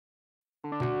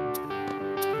Hi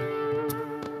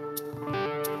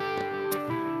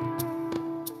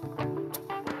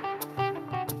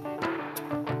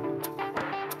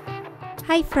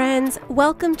friends,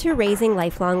 welcome to Raising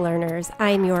Lifelong Learners.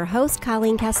 I'm your host,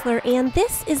 Colleen Kessler, and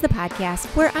this is the podcast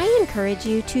where I encourage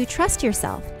you to trust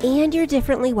yourself and your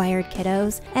differently wired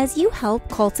kiddos as you help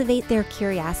cultivate their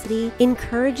curiosity,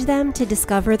 encourage them to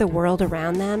discover the world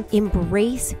around them,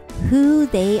 embrace who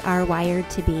they are wired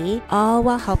to be, all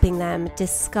while helping them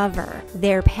discover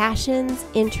their passions,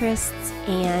 interests,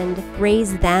 and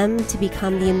raise them to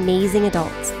become the amazing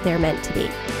adults they're meant to be.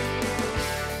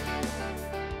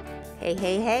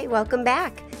 Hey, welcome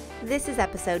back. This is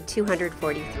episode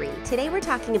 243. Today we're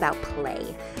talking about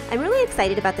play. I'm really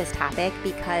excited about this topic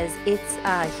because it's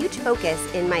a huge focus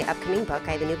in my upcoming book.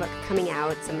 I have a new book coming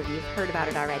out. Some of you have heard about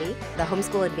it already. The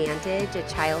Homeschool Advantage, a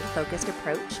child-focused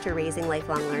approach to raising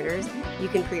lifelong learners. You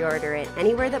can pre-order it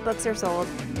anywhere that books are sold.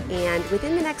 And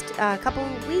within the next couple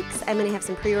weeks, I'm going to have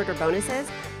some pre-order bonuses.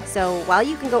 So while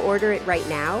you can go order it right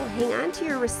now, hang on to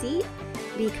your receipt,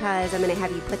 because I'm going to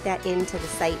have you put that into the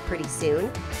site pretty soon,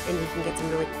 and you can get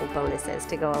some really cool bonuses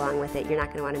to go along with it. You're not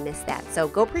going to want to miss that. So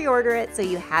go pre-order it so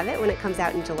you have it when it comes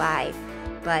out in July,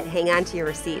 but hang on to your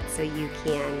receipt so you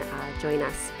can join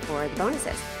us for the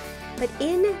bonuses. But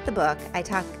in the book, I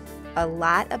talk a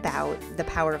lot about the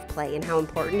power of play and how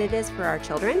important it is for our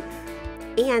children,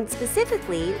 and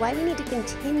specifically why we need to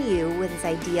continue with this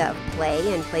idea of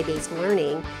play and play-based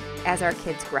learning as our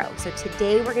kids grow. So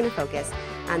today we're going to focus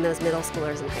on those middle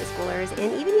schoolers and high schoolers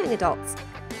and even young adults,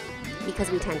 because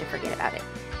we tend to forget about it.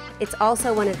 It's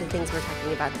also one of the things we're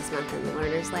talking about this month in the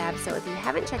Learners Lab. So if you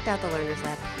haven't checked out the Learners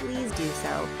Lab, please do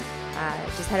so.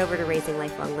 Just head over to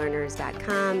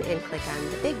RaisingLifelongLearners.com and click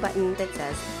on the big button that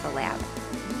says the lab.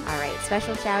 All right,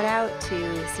 special shout out to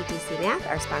CTC Math,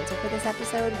 our sponsor for this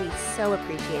episode. We so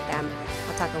appreciate them.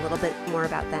 I'll talk a little bit more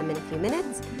about them in a few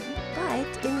minutes.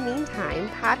 But in the meantime,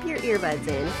 pop your earbuds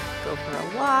in, go for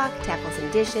a walk, tackle some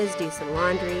dishes, do some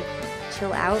laundry,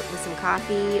 chill out with some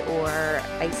coffee or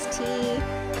iced tea.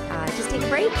 Just take a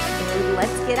break and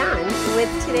let's get on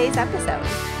with today's episode.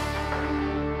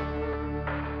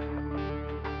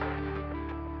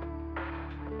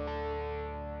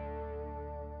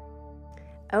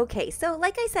 Okay, so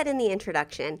like I said in the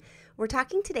introduction, we're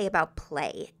talking today about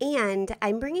play, and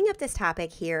I'm bringing up this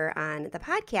topic here on the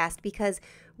podcast because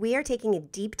we are taking a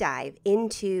deep dive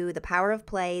into the power of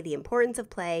play, the importance of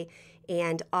play,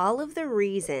 and all of the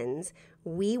reasons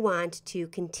we want to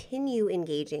continue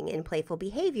engaging in playful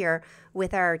behavior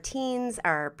with our teens,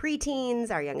 our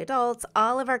preteens, our young adults,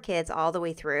 all of our kids all the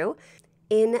way through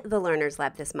in the Learners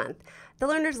Lab this month. The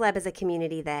Learners Lab is a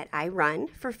community that I run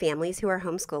for families who are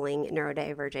homeschooling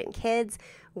neurodivergent kids.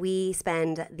 We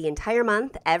spend the entire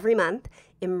month, every month,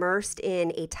 immersed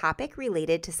in a topic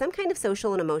related to some kind of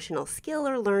social and emotional skill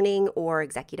or learning or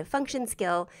executive function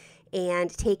skill, and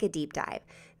take a deep dive.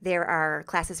 There are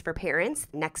classes for parents.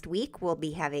 Next week, we'll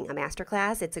be having a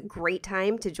masterclass. It's a great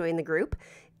time to join the group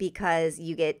because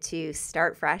you get to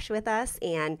start fresh with us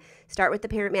and start with the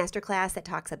parent masterclass that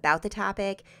talks about the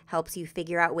topic, helps you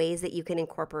figure out ways that you can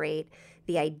incorporate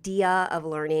the idea of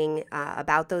learning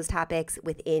about those topics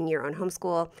within your own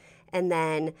homeschool. And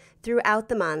then throughout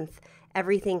the month,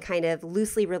 everything kind of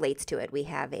loosely relates to it. We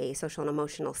have a social and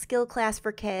emotional skill class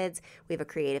for kids. We have a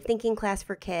creative thinking class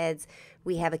for kids.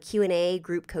 We have a Q&A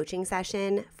group coaching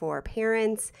session for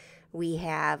parents. We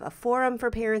have a forum for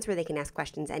parents where they can ask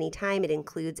questions anytime. It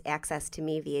includes access to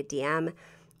me via DM.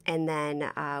 And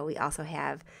then we also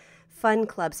have fun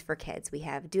clubs for kids. We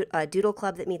have a doodle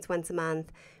club that meets once a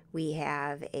month. We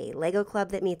have a Lego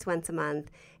club that meets once a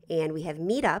month. And we have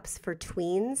meetups for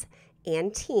tweens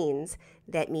and teens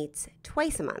that meets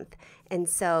twice a month. And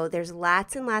so there's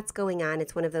lots and lots going on.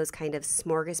 It's one of those kind of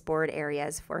smorgasbord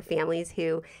areas for families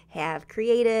who have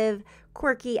creative,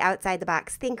 quirky,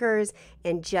 outside-the-box thinkers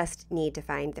and just need to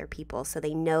find their people so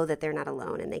they know that they're not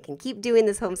alone and they can keep doing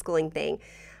this homeschooling thing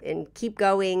and keep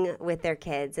going with their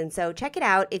kids. And so check it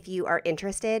out if you are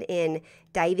interested in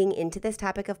diving into this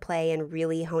topic of play and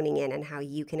really honing in on how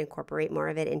you can incorporate more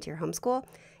of it into your homeschool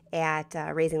at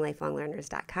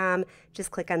RaisingLifelongLearners.com. Just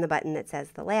click on the button that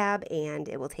says the lab and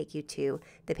it will take you to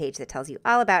the page that tells you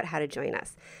all about how to join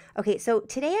us. Okay, so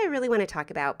today I really want to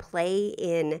talk about play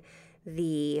in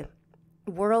the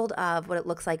world of what it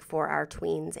looks like for our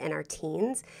tweens and our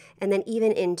teens, and then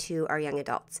even into our young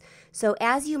adults. So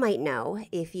as you might know,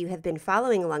 if you have been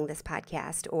following along this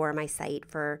podcast or my site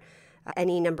for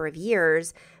any number of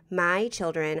years, my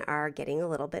children are getting a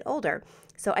little bit older.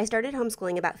 So I started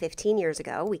homeschooling about 15 years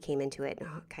ago. We came into it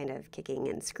kind of kicking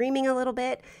and screaming a little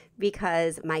bit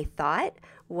because my thought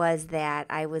was that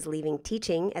I was leaving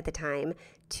teaching at the time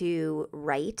to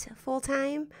write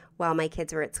full-time while my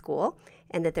kids were at school,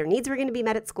 and that their needs were going to be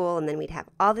met at school, and then we'd have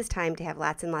all this time to have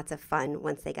lots and lots of fun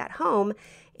once they got home,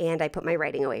 and I put my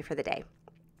writing away for the day.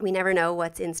 We never know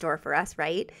what's in store for us,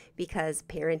 right? Because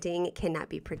parenting cannot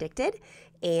be predicted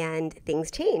and things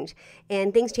change.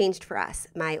 And things changed for us.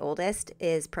 My oldest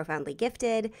is profoundly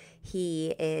gifted.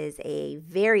 He is a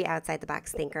very outside the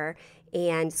box thinker,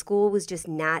 and school was just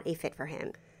not a fit for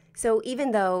him. So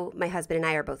even though my husband and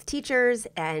I are both teachers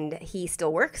and he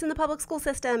still works in the public school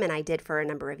system, and I did for a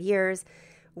number of years,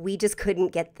 we just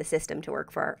couldn't get the system to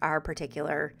work for our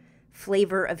particular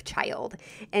flavor of child.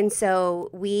 And so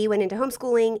we went into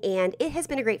homeschooling, and it has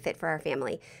been a great fit for our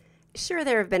family. Sure,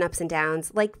 there have been ups and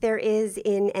downs, like there is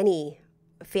in any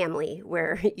family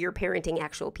where you're parenting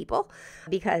actual people,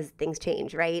 because things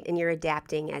change, right? And you're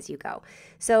adapting as you go.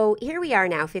 So here we are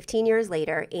now, 15 years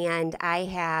later, and I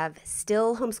have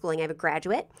still homeschooling. I have a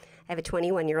graduate. I have a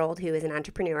 21-year-old who is an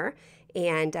entrepreneur,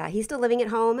 and he's still living at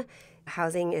home.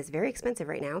 Housing is very expensive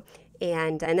right now,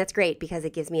 and that's great because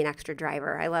it gives me an extra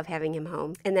driver. I love having him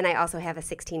home. And then I also have a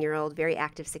 16-year-old, very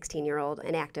active 16-year-old,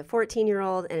 an active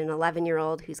 14-year-old, and an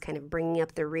 11-year-old who's kind of bringing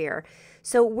up the rear.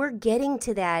 So we're getting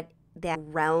to that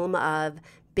realm of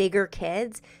bigger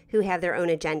kids who have their own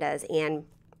agendas. And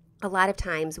a lot of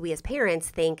times we as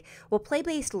parents think, well,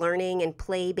 play-based learning and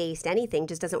play-based anything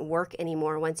just doesn't work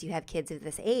anymore once you have kids of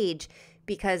this age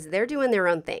because they're doing their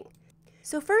own thing.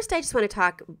 So first, I just want to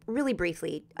talk really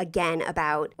briefly again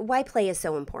about why play is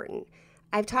so important.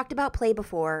 I've talked about play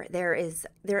before. There's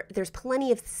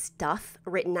plenty of stuff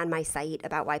written on my site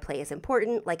about why play is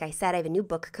important. Like I said, I have a new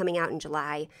book coming out in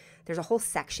July. There's a whole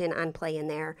section on play in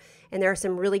there, and there are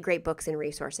some really great books and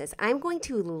resources. I'm going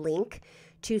to link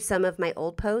to some of my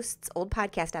old posts, old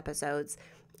podcast episodes,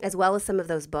 as well as some of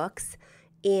those books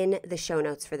in the show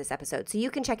notes for this episode. So you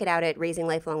can check it out at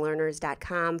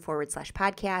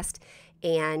raisinglifelonglearners.com/podcast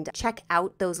and check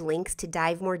out those links to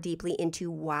dive more deeply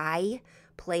into why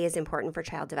play is important for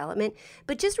child development.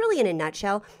 But just really in a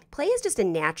nutshell, play is just a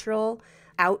natural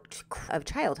out of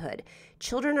childhood.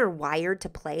 Children are wired to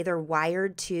play. They're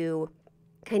wired to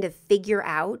kind of figure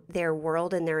out their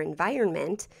world and their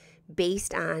environment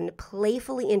based on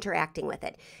playfully interacting with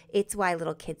it. It's why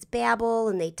little kids babble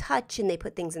and they touch and they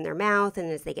put things in their mouth,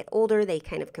 and as they get older, they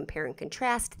kind of compare and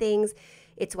contrast things.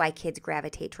 It's why kids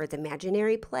gravitate towards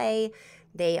imaginary play.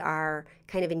 They are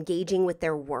kind of engaging with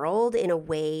their world in a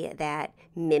way that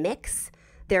mimics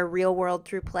their real world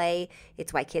through play.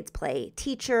 It's why kids play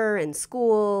teacher and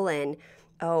school and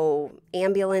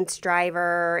ambulance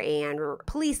driver and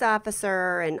police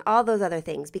officer and all those other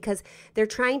things, because they're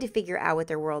trying to figure out what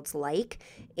their world's like,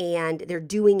 and they're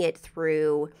doing it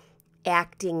through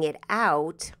acting it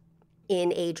out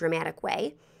in a dramatic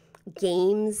way.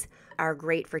 Games are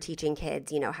great for teaching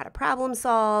kids, how to problem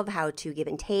solve, how to give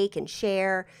and take and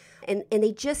share, and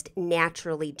they just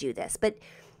naturally do this. But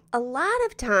a lot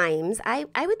of times,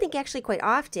 I would think actually quite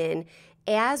often,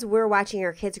 as we're watching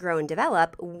our kids grow and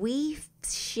develop, we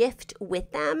shift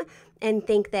with them and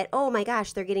think that, oh my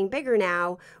gosh, they're getting bigger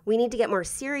now. We need to get more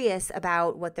serious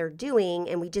about what they're doing,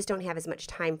 and we just don't have as much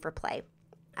time for play.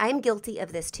 I'm guilty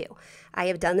of this too. I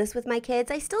have done this with my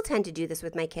kids. I still tend to do this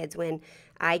with my kids when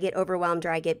I get overwhelmed or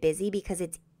I get busy, because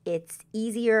it's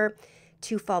easier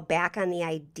to fall back on the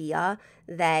idea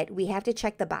that we have to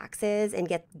check the boxes and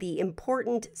get the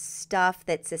important stuff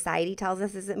that society tells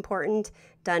us is important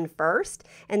done first,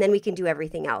 and then we can do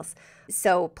everything else.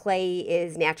 So play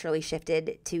is naturally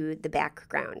shifted to the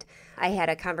background. I had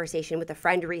a conversation with a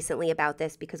friend recently about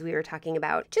this because we were talking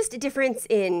about just a difference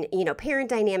in, parent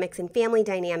dynamics and family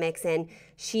dynamics, and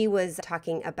she was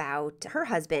talking about her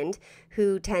husband,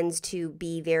 who tends to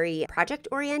be very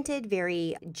project-oriented,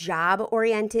 very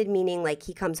job-oriented, meaning like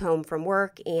he comes home from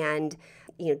work and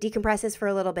decompresses for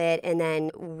a little bit and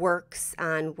then works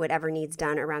on whatever needs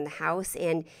done around the house,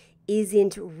 and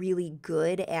isn't really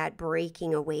good at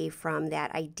breaking away from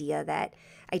that idea that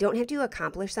I don't have to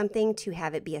accomplish something to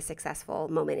have it be a successful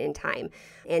moment in time.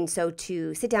 And so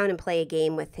to sit down and play a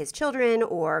game with his children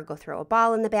or go throw a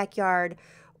ball in the backyard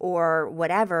or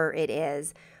whatever it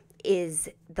is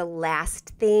the last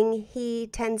thing he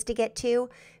tends to get to,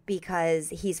 because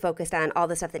he's focused on all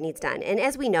the stuff that needs done. And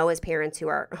as we know, as parents who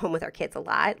are home with our kids a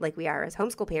lot, like we are as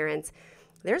homeschool parents,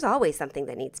 there's always something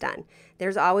that needs done.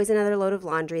 There's always another load of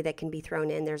laundry that can be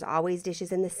thrown in. There's always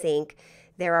dishes in the sink.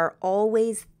 There are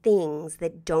always things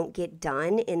that don't get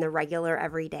done in the regular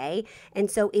everyday. And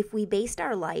so if we based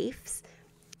our lives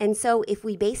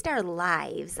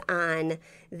on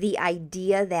the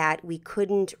idea that we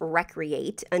couldn't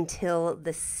recreate until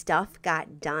the stuff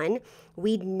got done,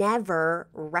 we'd never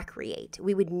recreate.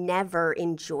 We would never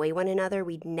enjoy one another.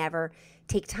 We'd never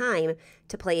take time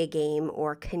to play a game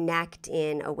or connect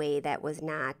in a way that was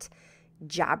not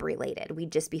job related.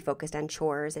 We'd just be focused on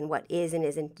chores and what is and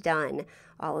isn't done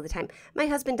all of the time. My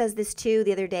husband does this too.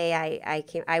 The other day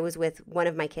I was with one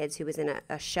of my kids who was in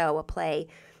a play,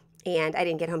 and I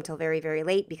didn't get home till very, very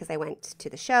late because I went to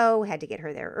the show, had to get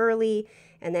her there early.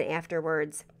 And then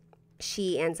afterwards,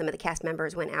 she and some of the cast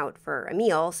members went out for a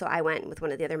meal. So I went with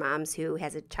one of the other moms who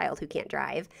has a child who can't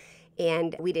drive.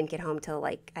 And we didn't get home till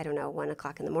 1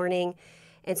 o'clock in the morning.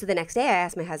 And so the next day I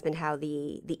asked my husband how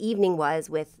the evening was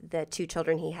with the 2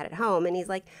 children he had at home. And he's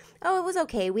like, oh, it was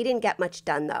okay. We didn't get much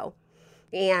done though.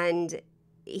 And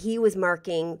he was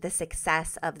marking the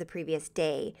success of the previous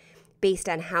day based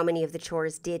on how many of the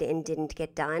chores did and didn't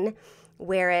get done,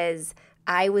 whereas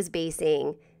I was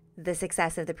basing the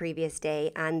success of the previous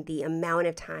day on the amount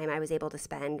of time I was able to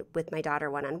spend with my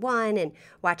daughter one-on-one and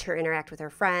watch her interact with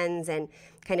her friends and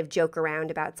kind of joke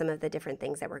around about some of the different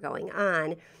things that were going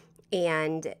on.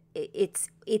 And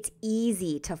it's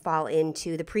easy to fall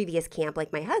into the previous camp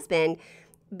like my husband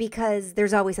because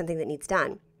there's always something that needs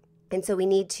done. And so we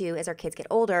need to, as our kids get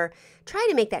older, try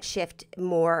to make that shift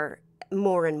more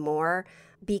and more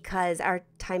because our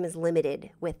time is limited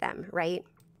with them, right?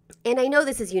 And I know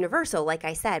this is universal. Like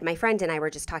I said, my friend and I were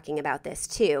just talking about this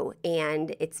too,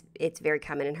 and it's very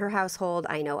common in her household.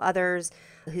 I know others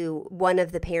who one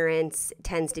of the parents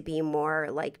tends to be more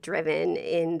like driven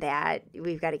in that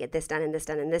we've got to get this done and this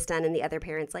done and this done, and the other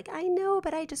parent's like, I know,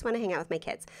 but I just want to hang out with my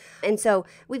kids. And so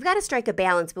we've got to strike a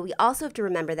balance, but we also have to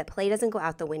remember that play doesn't go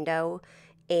out the window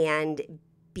and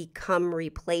become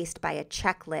replaced by a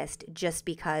checklist just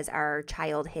because our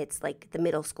child hits like the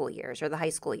middle school years or the high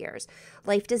school years.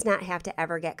 Life does not have to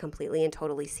ever get completely and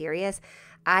totally serious.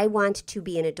 I want to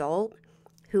be an adult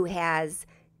who has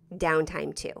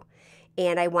downtime too.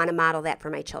 And I want to model that for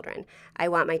my children. I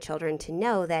want my children to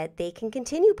know that they can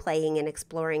continue playing and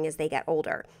exploring as they get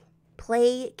older.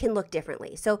 Play can look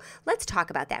differently. So let's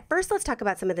talk about that. First, let's talk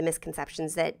about some of the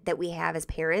misconceptions that we have as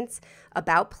parents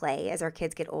about play as our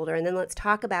kids get older. And then let's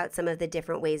talk about some of the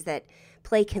different ways that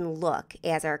play can look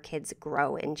as our kids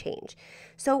grow and change.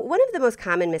 So one of the most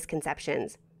common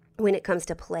misconceptions when it comes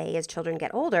to play as children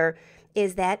get older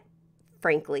is that,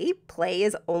 frankly, play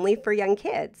is only for young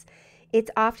kids.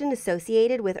 It's often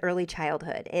associated with early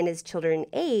childhood. And as children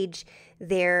age,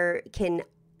 there can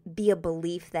be a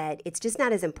belief that it's just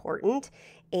not as important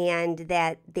and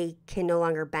that they can no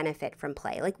longer benefit from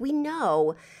play. Like, we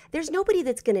know there's nobody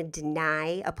that's going to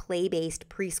deny a play-based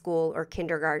preschool or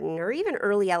kindergarten or even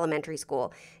early elementary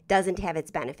school doesn't have its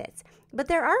benefits. But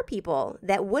there are people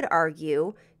that would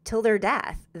argue till their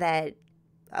death that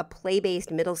a play-based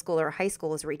middle school or high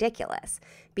school is ridiculous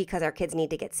because our kids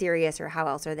need to get serious, or how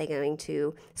else are they going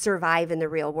to survive in the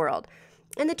real world?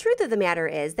 And the truth of the matter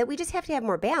is that we just have to have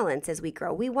more balance as we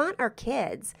grow. We want our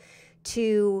kids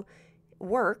to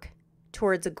work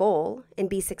towards a goal and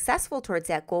be successful towards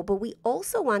that goal, but we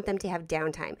also want them to have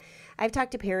downtime. I've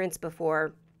talked to parents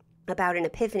before about an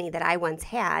epiphany that I once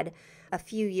had a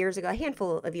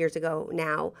handful of years ago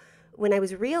now, when I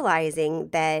was realizing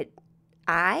that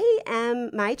I am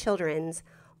my children's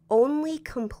only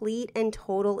complete and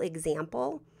total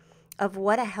example of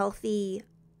what a healthy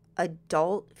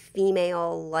adult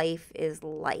female life is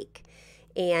like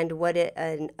and what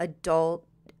an adult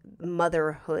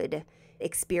motherhood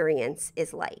experience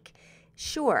is like.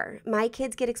 Sure, my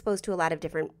kids get exposed to a lot of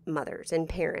different mothers and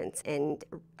parents and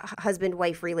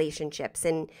husband-wife relationships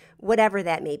and whatever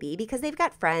that may be, because they've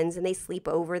got friends and they sleep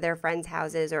over their friends'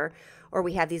 houses, or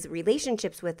we have these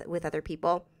relationships with other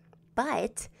people.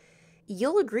 But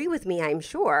you'll agree with me, I'm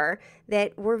sure,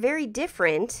 that we're very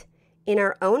different in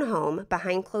our own home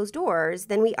behind closed doors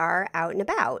than we are out and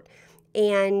about.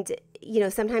 And,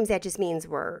 sometimes that just means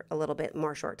we're a little bit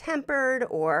more short-tempered,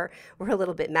 or we're a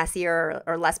little bit messier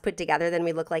or less put together than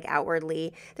we look like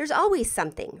outwardly. There's always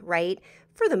something, right?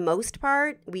 For the most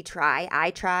part,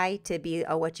 I try to be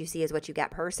a what you see is what you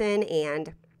get person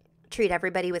and treat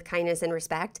everybody with kindness and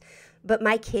respect. But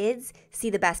my kids see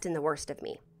the best and the worst of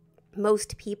me.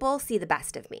 Most people see the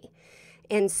best of me.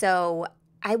 And so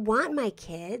I want my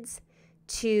kids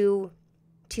to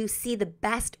see the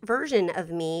best version of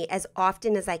me as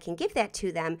often as I can give that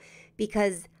to them,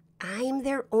 because I'm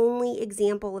their only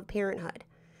example of parenthood.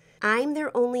 I'm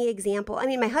their only example. I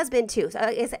mean, my husband too. So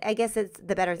I guess it's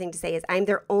the better thing to say is I'm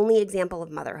their only example of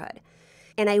motherhood.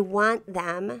 And I want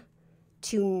them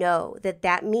to know that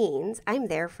that means I'm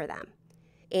there for them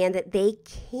and that they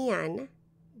can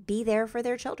be there for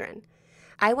their children.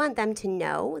 I want them to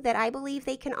know that I believe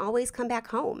they can always come back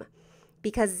home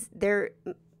because they're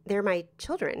my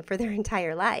children for their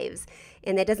entire lives.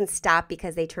 And that doesn't stop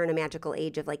because they turn a magical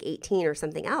age of like 18 or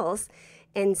something else.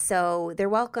 And so they're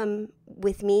welcome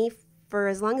with me for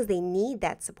as long as they need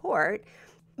that support.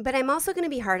 But I'm also going to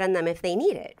be hard on them if they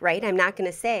need it, right? I'm not going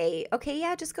to say, okay,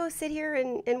 yeah, just go sit here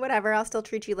and whatever. I'll still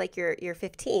treat you like you're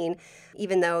 15,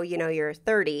 even though, you're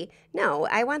 30. No,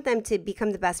 I want them to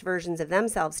become the best versions of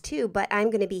themselves too, but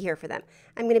I'm going to be here for them.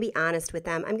 I'm going to be honest with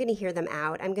them. I'm going to hear them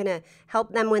out. I'm going to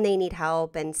help them when they need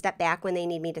help and step back when they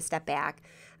need me to step back.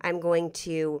 I'm going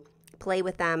to play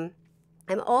with them.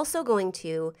 I'm also going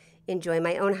to enjoy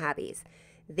my own hobbies.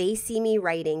 They see me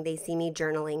writing, they see me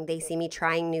journaling, they see me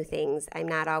trying new things. I'm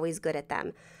not always good at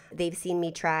them. They've seen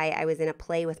me try. I was in a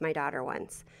play with my daughter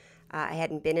once. I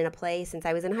hadn't been in a play since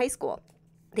I was in high school.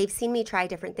 They've seen me try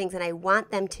different things, and I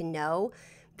want them to know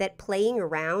that playing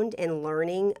around and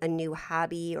learning a new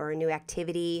hobby or a new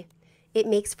activity, it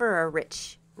makes for a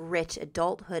rich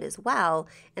adulthood as well,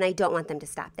 and I don't want them to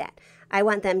stop that. I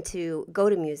want them to go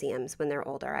to museums when they're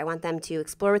older. I want them to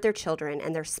explore with their children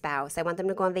and their spouse. I want them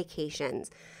to go on vacations.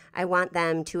 I want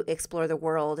them to explore the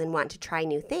world and want to try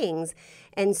new things.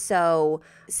 And so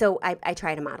I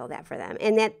try to model that for them.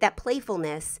 And that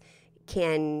playfulness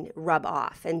can rub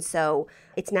off. And so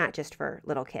it's not just for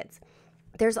little kids.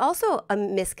 There's also a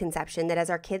misconception that as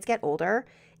our kids get older,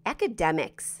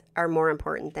 academics are more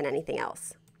important than anything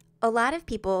else. A lot of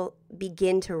people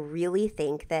begin to really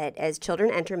think that as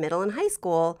children enter middle and high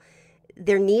school,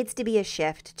 there needs to be a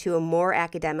shift to a more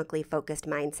academically focused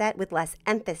mindset with less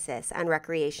emphasis on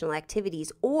recreational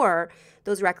activities, or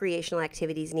those recreational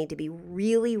activities need to be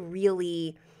really,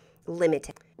 really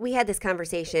limited. We had this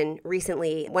conversation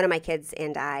recently, one of my kids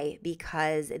and I,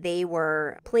 because they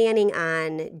were planning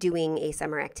on doing a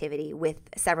summer activity with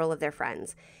several of their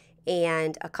friends,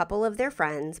 and a couple of their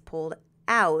friends pulled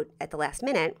out at the last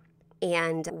minute.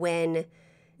 And when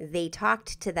they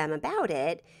talked to them about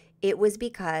it, it was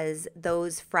because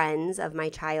those friends of my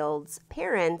child's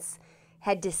parents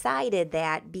had decided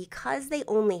that because they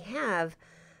only have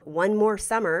one more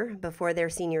summer before their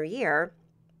senior year,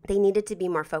 they needed to be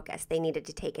more focused. They needed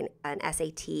to take an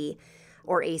SAT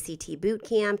or ACT boot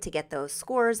camp to get those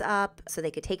scores up so they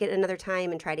could take it another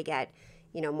time and try to get,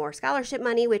 more scholarship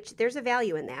money, which there's a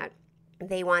value in that.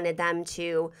 They wanted them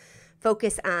to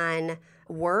focus on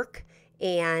work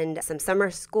and some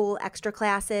summer school extra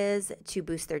classes to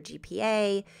boost their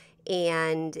GPA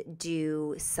and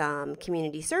do some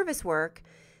community service work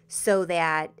so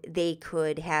that they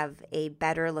could have a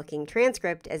better looking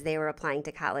transcript as they were applying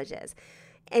to colleges.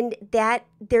 And that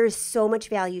there's so much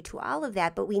value to all of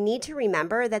that, but we need to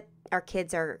remember that our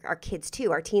kids are kids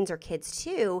too. Our teens are kids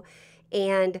too.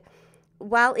 And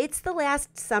while it's the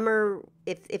last summer,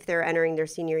 if they're entering their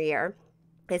senior year,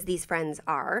 as these friends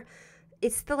are,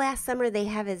 it's the last summer they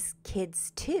have as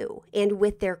kids too, and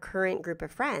with their current group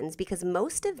of friends, because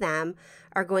most of them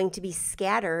are going to be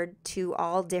scattered to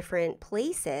all different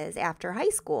places after high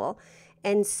school.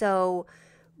 And so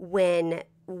when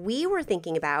we were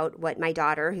thinking about what my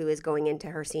daughter, who is going into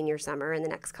her senior summer in the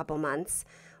next couple months,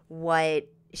 what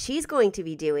she's going to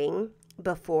be doing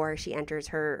before she enters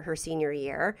her senior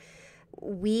year,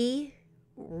 we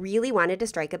really wanted to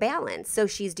strike a balance. So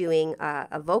she's doing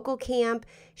a vocal camp.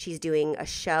 She's doing a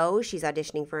show. She's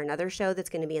auditioning for another show that's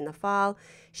going to be in the fall.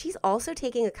 She's also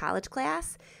taking a college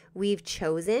class. We've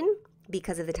chosen,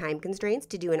 because of the time constraints,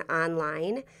 to do an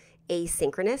online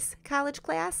asynchronous college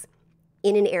class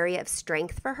in an area of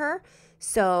strength for her.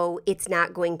 So it's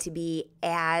not going to be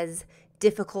as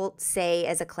difficult, say,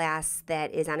 as a class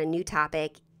that is on a new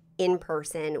topic in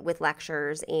person with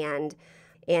lectures and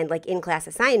like in-class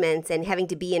assignments and having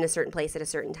to be in a certain place at a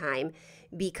certain time,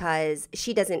 because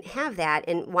she doesn't have that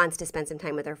and wants to spend some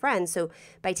time with her friends. So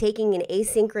by taking an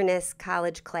asynchronous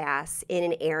college class in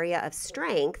an area of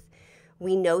strength,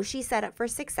 we know she's set up for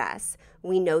success.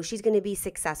 We know she's going to be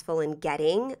successful in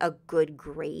getting a good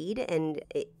grade and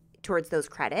towards those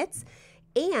credits.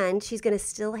 And she's going to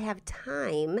still have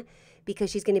time because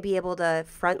she's going to be able to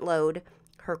front load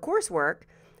her coursework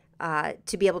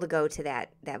to be able to go to that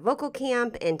vocal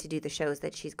camp and to do the shows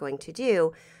that she's going to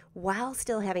do while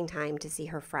still having time to see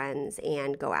her friends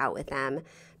and go out with them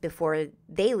before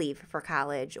they leave for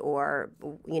college or,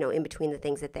 in between the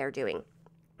things that they're doing.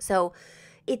 So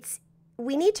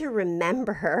we need to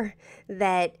remember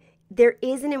that there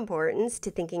is an importance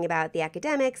to thinking about the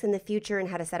academics and the future and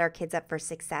how to set our kids up for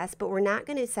success, but we're not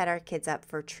going to set our kids up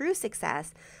for true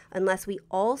success unless we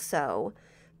also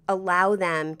allow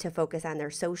them to focus on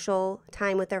their social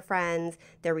time with their friends,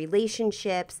 their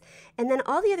relationships, and then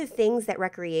all the other things that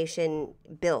recreation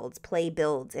builds, play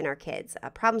builds in our kids.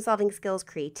 Problem-solving skills,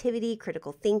 creativity,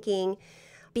 critical thinking,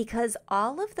 because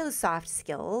all of those soft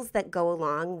skills that go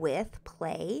along with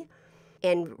play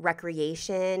and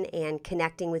recreation and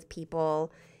connecting with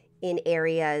people in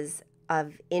areas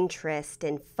of interest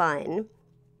and fun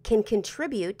can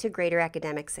contribute to greater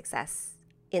academic success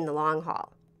in the long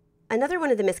haul. Another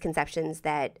one of the misconceptions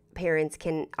that parents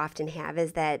can often have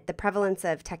is that the prevalence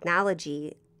of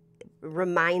technology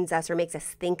reminds us or makes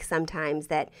us think sometimes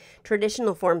that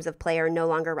traditional forms of play are no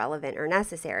longer relevant or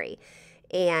necessary.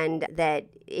 And that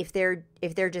if they're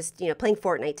just, playing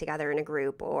Fortnite together in a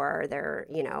group, or they're,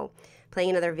 playing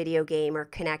another video game or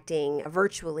connecting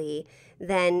virtually,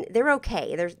 then they're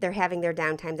okay. They're having their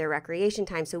downtime, their recreation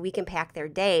time, so we can pack their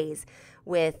days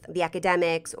with the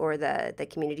academics or the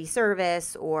community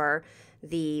service or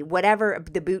the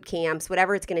boot camps,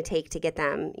 whatever it's going to take to get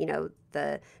them,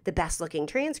 the best looking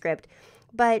transcript.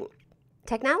 But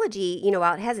technology,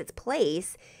 while it has its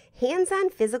place, hands-on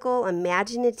physical,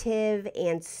 imaginative,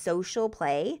 and social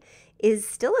play is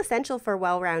still essential for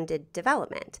well-rounded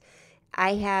development.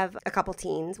 I have a couple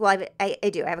teens. Well, I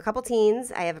do. I have a couple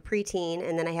teens. I have a preteen,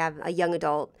 and then I have a young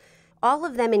adult. All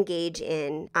of them engage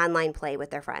in online play with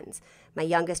their friends. My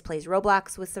youngest plays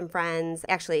Roblox with some friends.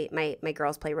 Actually, my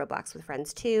girls play Roblox with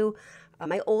friends too.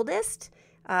 My oldest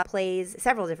plays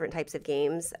several different types of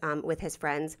games with his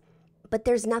friends. But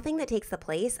there's nothing that takes the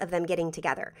place of them getting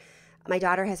together. My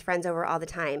daughter has friends over all the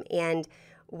time, and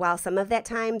while some of that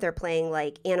time they're playing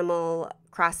like Animal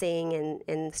Crossing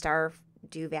and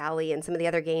Stardew Valley and some of the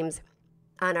other games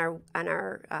on our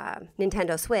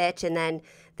Nintendo Switch, and then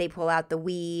they pull out the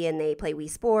Wii and they play Wii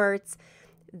Sports,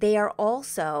 they are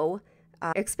also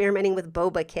experimenting with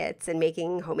boba kits and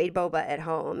making homemade boba at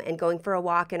home and going for a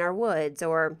walk in our woods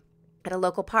or at a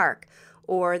local park.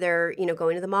 Or they're,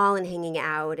 going to the mall and hanging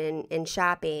out and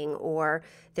shopping, or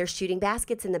they're shooting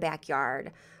baskets in the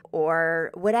backyard,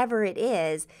 or whatever it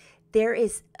is. There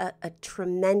is a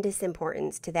tremendous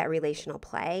importance to that relational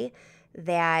play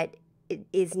that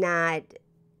is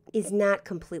not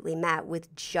completely met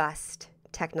with just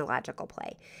technological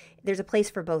play. There's a place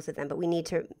for both of them, but we need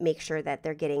to make sure that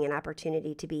they're getting an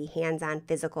opportunity to be hands-on,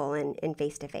 physical, and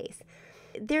face-to-face.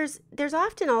 There's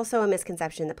often also a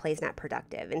misconception that play is not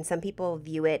productive, and some people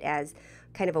view it as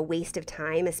kind of a waste of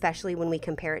time, especially when we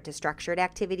compare it to structured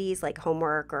activities like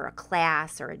homework or a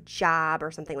class or a job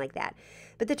or something like that.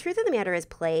 But the truth of the matter is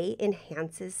play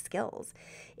enhances skills.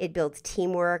 It builds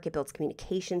teamwork, it builds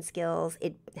communication skills,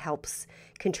 it helps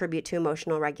contribute to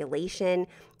emotional regulation,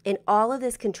 and all of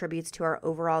this contributes to our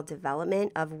overall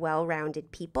development of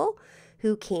well-rounded people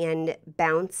who can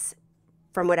bounce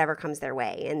from whatever comes their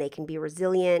way, and they can be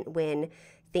resilient when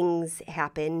things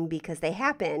happen because they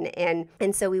happen, and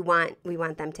so we want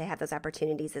them to have those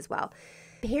opportunities as well.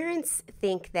 Parents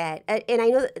think that, and I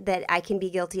know that I can be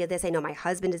guilty of this. I know my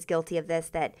husband is guilty of this.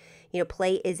 That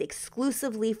play is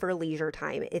exclusively for leisure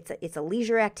time. It's a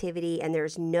leisure activity, and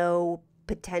there's no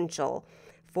potential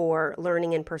for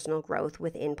learning and personal growth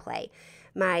within play.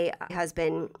 My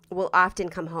husband will often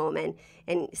come home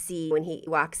and see when he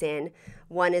walks in,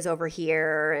 one is over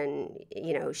here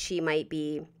and, she might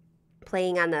be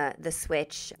playing on the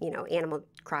Switch, Animal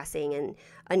Crossing, and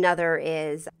another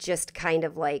is just kind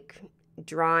of like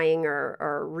drawing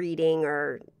or reading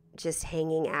or just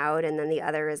hanging out, and then the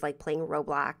other is like playing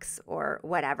Roblox or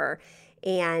whatever.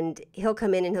 And he'll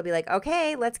come in and he'll be like,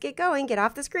 okay, let's get going, get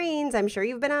off the screens. I'm sure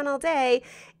you've been on all day.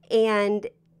 And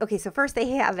okay, so first they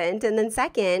haven't, and then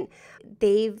second,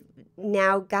 they've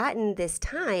now gotten this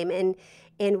time,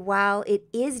 and while it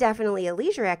is definitely a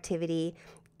leisure activity,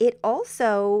 it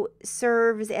also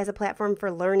serves as a platform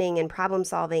for learning and problem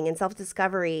solving and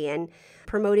self-discovery and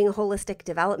promoting holistic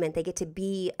development. They get to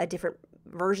be a different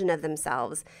version of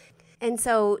themselves. And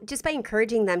so just by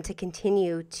encouraging them to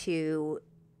continue to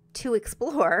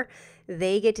explore,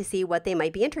 they get to see what they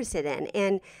might be interested in.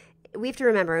 And we have to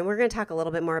remember, and we're going to talk a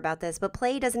little bit more about this, but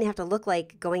play doesn't have to look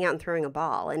like going out and throwing a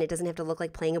ball, and it doesn't have to look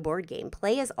like playing a board game.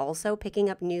 Play is also picking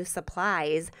up new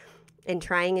supplies and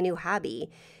trying a new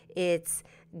hobby. It's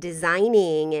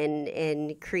designing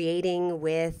and creating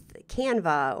with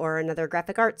Canva or another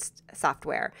graphic arts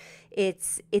software.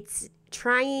 It's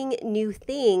trying new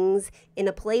things in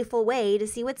a playful way to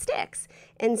see what sticks.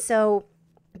 And so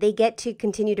they get to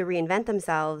continue to reinvent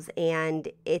themselves, and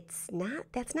that's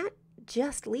not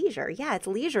just leisure. Yeah, it's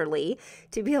leisurely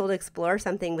to be able to explore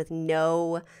something with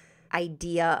no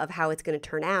idea of how it's going to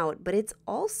turn out, but it's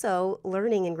also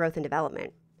learning and growth and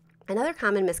development. Another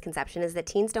common misconception is that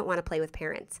teens don't want to play with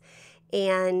parents.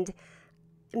 And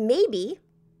maybe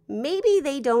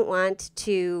they don't want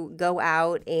to go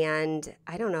out and,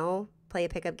 I don't know, play a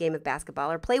pickup game of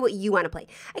basketball or play what you want to play.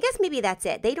 I guess maybe that's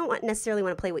it. They don't necessarily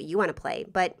want to play what you want to play,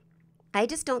 but I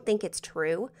just don't think it's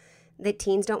true that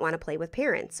teens don't want to play with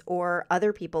parents or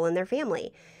other people in their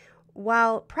family.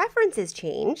 While preferences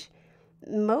change,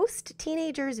 most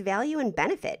teenagers value and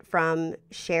benefit from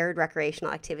shared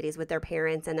recreational activities with their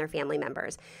parents and their family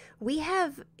members. We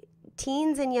have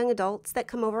teens and young adults that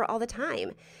come over all the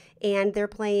time, and they're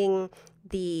playing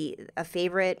a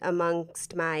favorite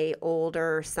amongst my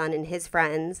older son and his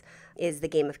friends is the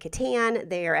game of Catan.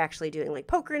 They are actually doing like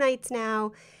poker nights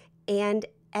now, and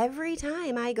every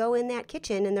time I go in that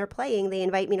kitchen and they're playing, they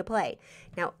invite me to play.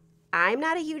 Now, I'm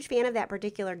not a huge fan of that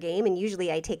particular game, and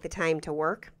usually I take the time to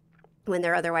work when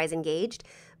they're otherwise engaged.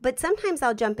 But sometimes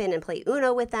I'll jump in and play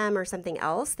Uno with them or something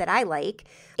else that I like,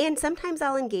 and sometimes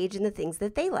I'll engage in the things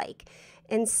that they like.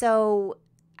 And so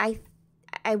I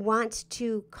want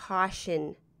to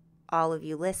caution all of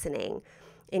you listening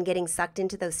and getting sucked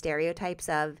into those stereotypes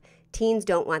of teens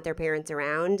don't want their parents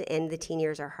around and the teen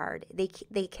years are hard.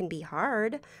 They can be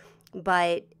hard,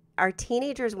 but our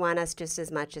teenagers want us just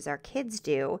as much as our kids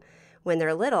do when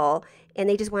they're little, and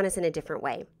they just want us in a different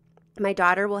way. My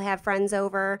daughter will have friends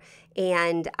over,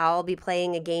 and I'll be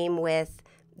playing a game with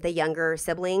the younger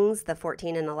siblings, the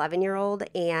 14 and 11-year-old,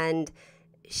 and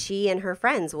she and her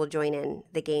friends will join in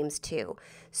the games too.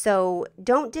 So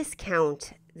don't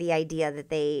discount the idea that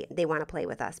they want to play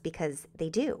with us, because they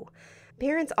do.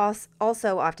 Parents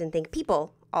also often think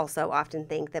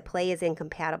that play is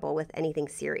incompatible with anything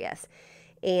serious,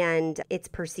 and it's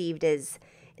perceived as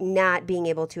not being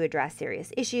able to address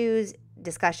serious issues,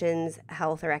 discussions,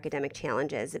 health, or academic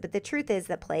challenges. But the truth is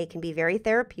that play can be very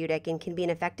therapeutic and can be an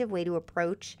effective way to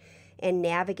approach and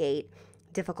navigate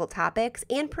difficult topics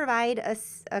and provide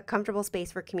a comfortable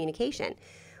space for communication.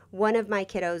 One of my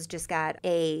kiddos just got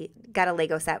a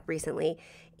Lego set recently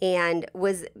and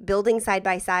was building side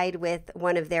by side with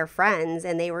one of their friends,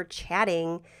 and they were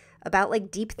chatting about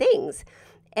like deep things.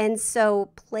 And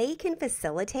so play can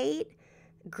facilitate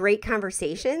great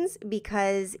conversations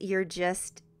because you're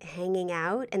just hanging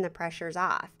out and the pressure's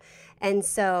off. And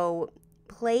so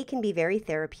play can be very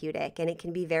therapeutic, and it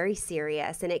can be very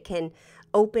serious, and it can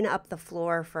open up the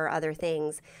floor for other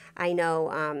things. I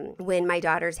know when my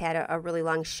daughter's had a really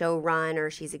long show run or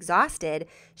she's exhausted,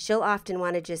 she'll often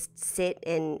want to just sit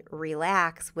and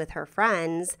relax with her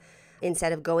friends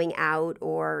instead of going out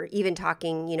or even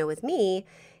talking, with me.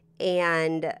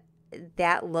 And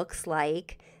that looks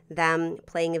like them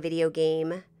playing a video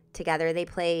game together. They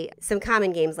play some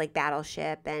common games like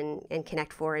Battleship and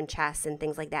Connect Four and chess and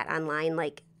things like that online,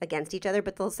 like against each other,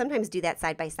 but they'll sometimes do that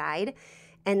side by side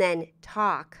and then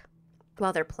talk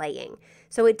while they're playing.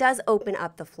 So it does open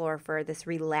up the floor for this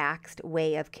relaxed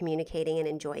way of communicating and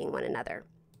enjoying one another.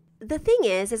 The thing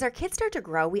is, as our kids start to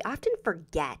grow, we often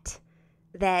forget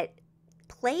that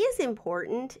play is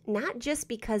important, not just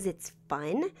because it's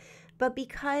fun, but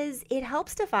because it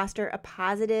helps to foster a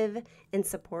positive and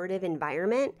supportive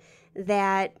environment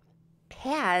that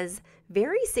has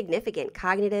very significant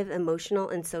cognitive, emotional,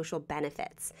 and social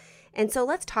benefits. And so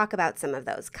let's talk about some of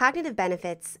those cognitive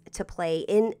benefits to play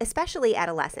in especially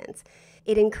adolescence.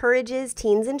 It encourages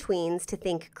teens and tweens to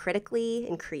think critically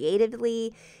and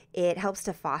creatively. It helps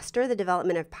to foster the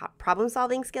development of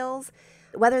problem-solving skills.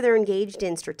 Whether they're engaged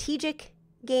in strategic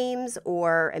games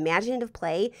or imaginative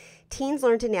play, teens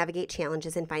learn to navigate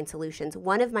challenges and find solutions.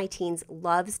 One of my teens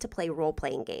loves to play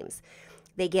role-playing games.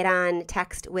 They get on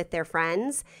text with their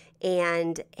friends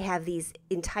and have these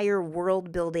entire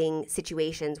world-building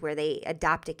situations where they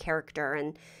adopt a character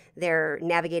and they're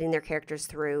navigating their characters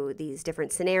through these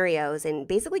different scenarios and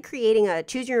basically creating a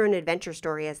choose-your-own-adventure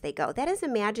story as they go. That is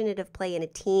imaginative play in a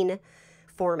teen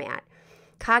format.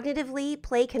 Cognitively,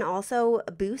 play can also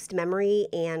boost memory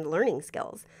and learning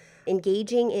skills.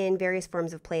 Engaging in various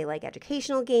forms of play like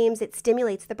educational games, it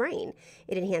stimulates the brain.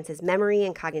 It enhances memory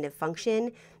and cognitive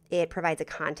function. It provides a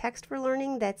context for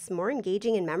learning that's more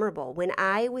engaging and memorable. When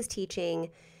I was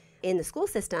teaching in the school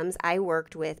systems, I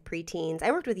worked with preteens.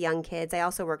 I worked with young kids. I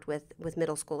also worked with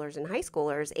middle schoolers and high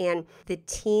schoolers. And the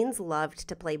teens loved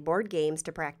to play board games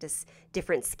to practice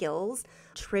different skills,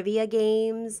 trivia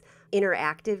games,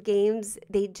 interactive games.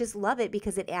 They just love it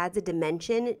because it adds a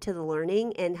dimension to the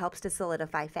learning and helps to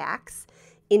solidify facts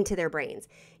into their brains.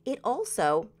 It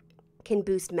also can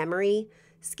boost memory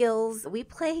skills. We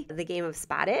play the game of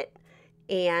Spot It,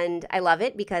 and I love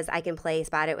it because I can play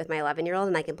Spot It with my 11-year-old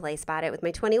and I can play Spot It with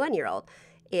my 21-year-old.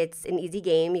 It's an easy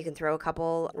game. You can throw a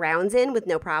couple rounds in with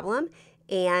no problem,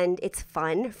 and it's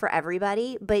fun for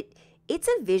everybody, but It's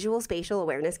a visual spatial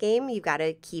awareness game. You've got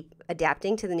to keep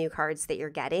adapting to the new cards that you're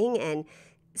getting and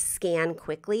scan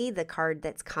quickly the card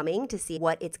that's coming to see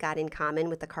what it's got in common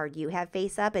with the card you have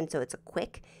face up. And so it's a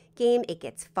quick game. It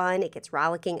gets fun. It gets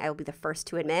rollicking. I will be the first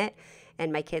to admit,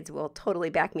 and my kids will totally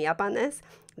back me up on this,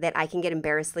 that I can get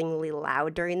embarrassingly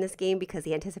loud during this game because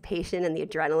the anticipation and the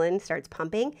adrenaline starts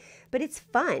pumping. But it's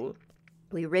fun.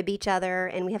 We rib each other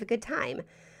and we have a good time.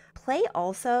 Play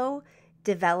also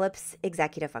develops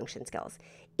executive function skills.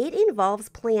 It involves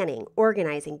planning,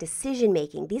 organizing,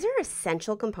 decision-making. These are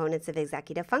essential components of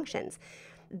executive functions.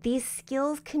 These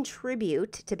skills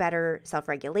contribute to better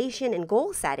self-regulation and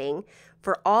goal setting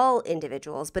for all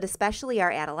individuals, but especially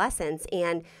our adolescents.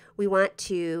 And we want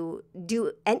to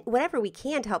do whatever we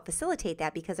can to help facilitate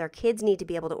that because our kids need to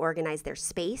be able to organize their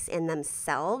space and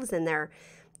themselves and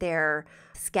their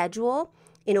schedule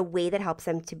in a way that helps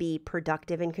them to be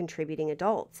productive and contributing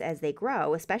adults as they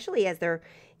grow, especially as they're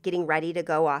getting ready to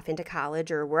go off into college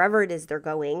or wherever it is they're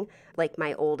going, like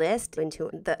my oldest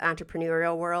into the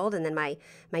entrepreneurial world and then my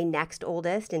next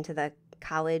oldest into the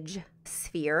college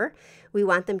sphere. We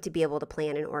want them to be able to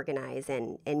plan and organize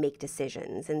and make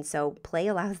decisions. And so play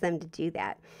allows them to do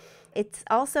that. It's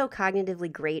also cognitively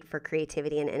great for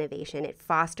creativity and innovation. It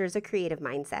fosters a creative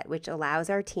mindset, which allows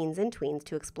our teens and tweens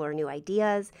to explore new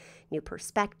ideas, new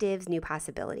perspectives, new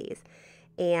possibilities.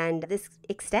 And this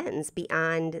extends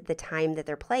beyond the time that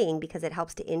they're playing because it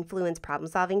helps to influence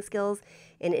problem-solving skills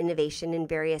and innovation in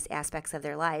various aspects of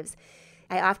their lives.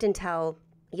 I often tell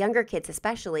younger kids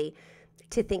especially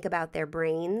to think about their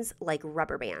brains like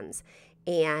rubber bands.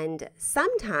 And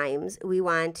sometimes we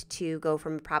want to go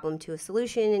from a problem to a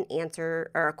solution, an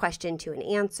answer, or a question to an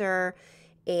answer.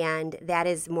 And that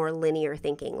is more linear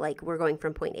thinking, like we're going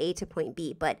from point A to point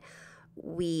B. But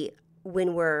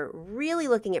when we're really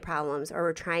looking at problems or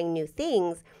we're trying new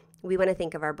things, we want to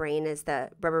think of our brain as the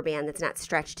rubber band that's not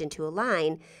stretched into a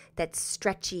line, that's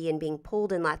stretchy and being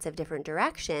pulled in lots of different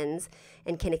directions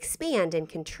and can expand and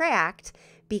contract,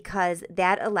 because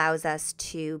that allows us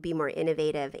to be more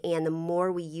innovative. And the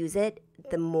more we use it,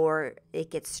 the more it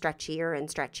gets stretchier and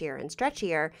stretchier and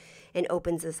stretchier and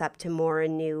opens us up to more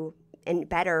and new and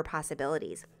better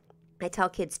possibilities. I tell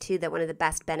kids too that one of the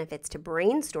best benefits to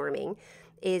brainstorming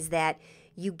is that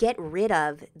you get rid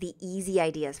of the easy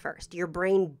ideas first. Your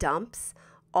brain dumps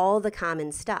all the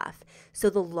common stuff. So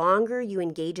the longer you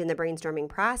engage in the brainstorming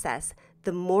process,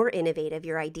 the more innovative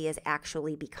your ideas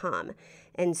actually become.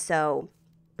 And so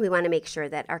we want to make sure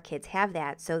that our kids have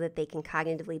that so that they can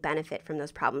cognitively benefit from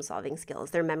those problem-solving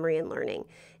skills, their memory and learning,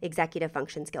 executive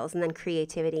function skills, and then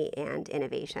creativity and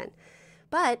innovation.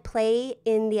 But play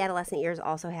in the adolescent years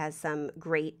also has some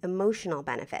great emotional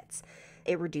benefits.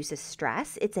 It reduces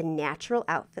stress. It's a natural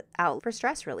outlet for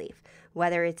stress relief.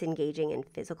 Whether it's engaging in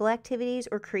physical activities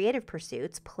or creative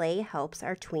pursuits, play helps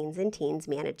our tweens and teens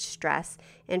manage stress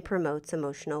and promotes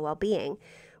emotional well-being.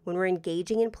 When we're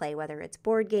engaging in play, whether it's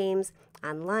board games,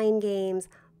 online games,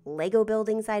 Lego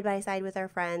building side by side with our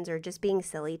friends, or just being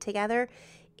silly together,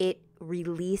 it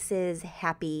releases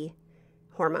happy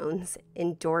hormones,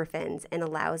 endorphins, and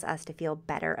allows us to feel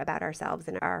better about ourselves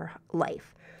and our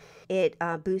life. It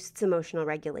boosts emotional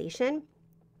regulation.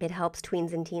 It helps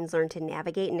tweens and teens learn to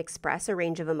navigate and express a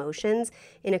range of emotions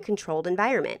in a controlled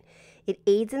environment. It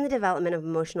aids in the development of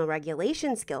emotional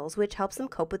regulation skills, which helps them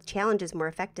cope with challenges more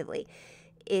effectively.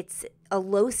 It's a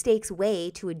low-stakes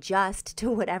way to adjust to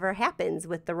whatever happens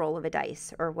with the roll of a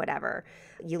dice or whatever.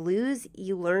 You lose,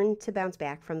 you learn to bounce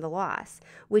back from the loss,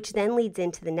 which then leads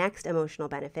into the next emotional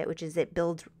benefit, which is it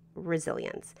builds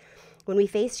resilience. When we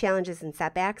face challenges and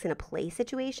setbacks in a play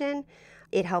situation,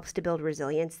 it helps to build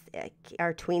resilience.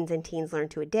 Our tweens and teens learn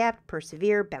to adapt,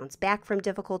 persevere, bounce back from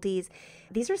difficulties.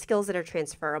 These are skills that are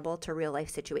transferable to real-life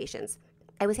situations.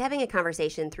 I was having a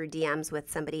conversation through DMs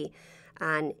with somebody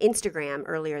on Instagram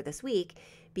earlier this week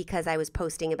because I was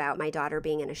posting about my daughter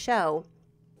being in a show,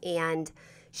 and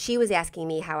she was asking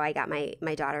me how I got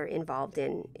my daughter involved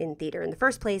in theater in the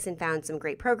first place and found some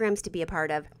great programs to be a part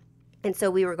of. And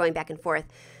so we were going back and forth.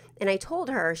 And I told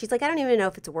her, she's like, I don't even know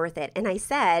if it's worth it. And I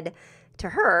said to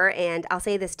her, and I'll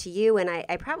say this to you, and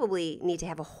I probably need to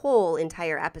have a whole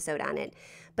entire episode on it,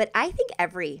 but I think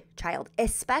every child,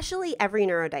 especially every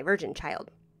neurodivergent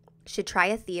child, should try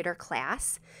a theater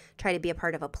class, try to be a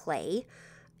part of a play,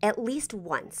 at least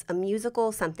once, a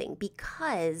musical, something,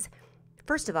 because,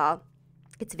 first of all,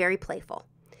 it's very playful.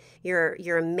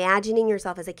 You're imagining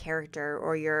yourself as a character,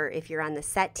 or if you're on the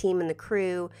set team and the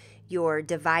crew, you're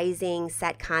devising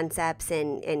set concepts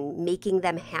and making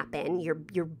them happen.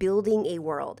 You're building a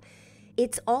world.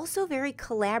 It's also very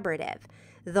collaborative.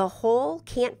 The whole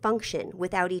can't function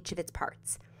without each of its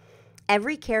parts.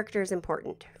 Every character is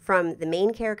important, from the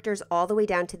main characters all the way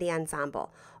down to the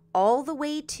ensemble, all the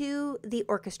way to the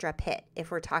orchestra pit,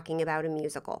 if we're talking about a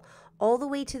musical, all the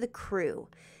way to the crew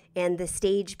and the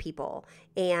stage people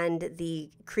and the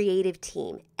creative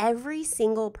team. Every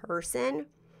single person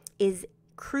is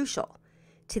crucial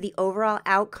to the overall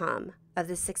outcome of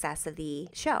the success of the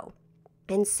show.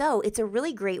 And so it's a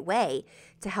really great way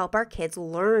to help our kids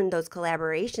learn those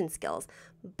collaboration skills.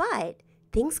 But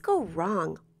things go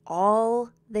wrong all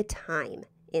the time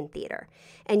in theater,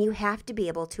 and you have to be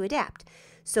able to adapt.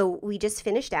 So we just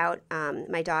finished out,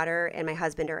 my daughter and my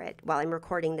husband are while I'm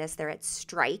recording this, they're at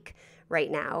strike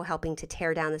right now, helping to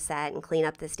tear down the set and clean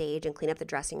up the stage and clean up the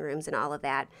dressing rooms and all of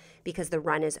that because the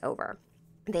run is over.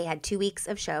 They had 2 weeks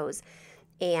of shows,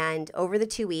 and over the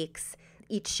 2 weeks,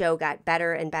 each show got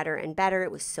better and better and better.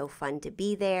 It was so fun to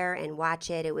be there and watch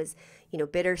it. It was,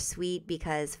 bittersweet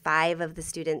because 5 of the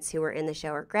students who were in the show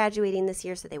are graduating this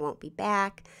year, so they won't be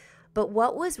back. But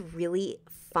what was really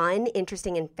fun,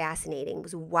 interesting, and fascinating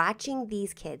was watching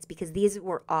these kids, because these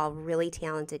were all really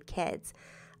talented kids,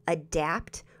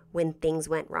 adapt when things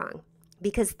went wrong,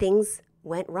 because things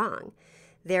went wrong.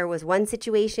 There was one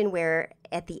situation where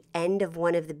at the end of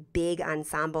one of the big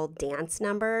ensemble dance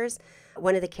numbers,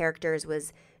 one of the characters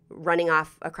was running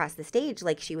off across the stage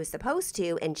like she was supposed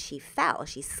to, and she fell.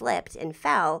 She slipped and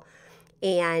fell,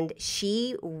 and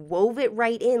she wove it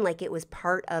right in like it was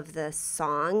part of the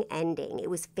song ending. It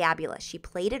was fabulous. She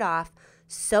played it off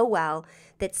so well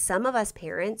that some of us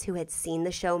parents who had seen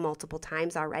the show multiple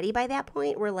times already by that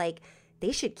point were like,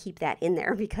 they should keep that in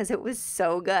there because it was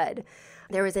so good.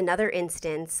 There was another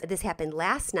instance, this happened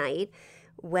last night,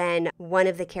 when one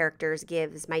of the characters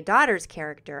gives my daughter's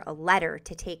character a letter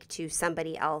to take to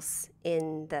somebody else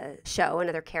in the show,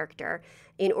 another character,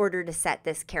 in order to set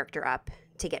this character up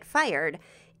to get fired.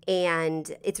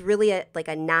 And it's really like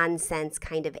a nonsense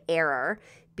kind of error,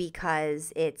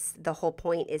 because the whole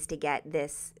point is to get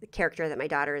this character that my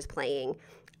daughter is playing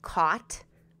caught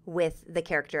with the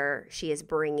character she is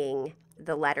bringing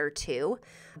the letter to,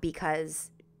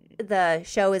 because the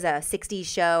show is a 60s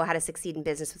show, How to Succeed in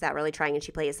Business Without Really Trying, and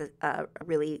she plays a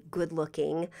really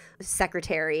good-looking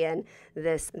secretary, and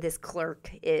this clerk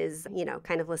is,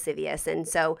 kind of lascivious. And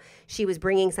so she was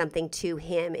bringing something to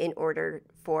him in order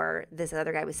for this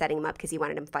other guy was setting him up because he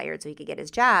wanted him fired so he could get his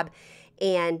job.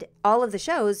 And all of the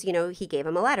shows, he gave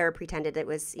him a letter, pretended it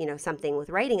was, something with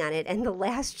writing on it. And the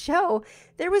last show,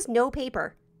 there was no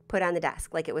paper put on the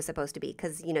desk like it was supposed to be,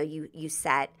 because, you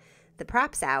set the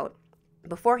props out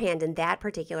beforehand, and that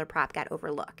particular prop got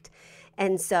overlooked.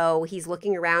 And so he's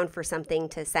looking around for something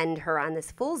to send her on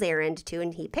this fool's errand to,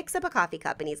 and he picks up a coffee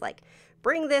cup and he's like,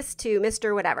 bring this to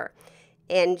Mr. Whatever.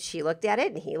 And she looked at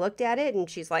it and he looked at it and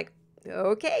she's like,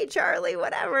 okay, Charlie,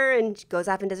 whatever. And she goes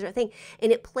off and does her thing.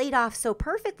 And it played off so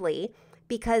perfectly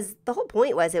because the whole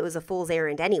point was it was a fool's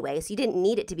errand anyway, so you didn't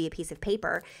need it to be a piece of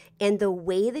paper. And the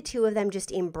way the two of them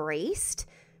just embraced,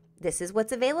 this is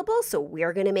what's available, so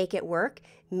we're going to make it work,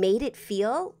 made it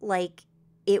feel like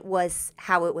it was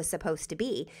how it was supposed to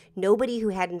be. Nobody who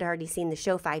hadn't already seen the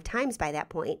show 5 times by that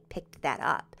point picked that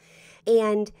up.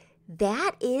 And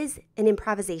that is an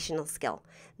improvisational skill.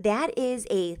 That is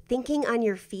a thinking on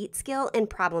your feet skill and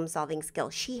problem-solving skill.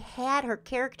 Her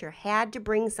character had to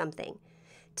bring something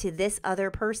to this other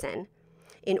person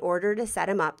in order to set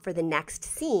him up for the next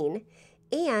scene,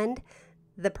 and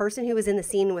the person who was in the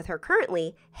scene with her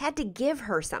currently had to give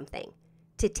her something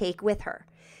to take with her.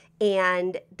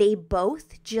 And they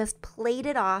both just played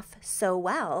it off so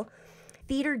well.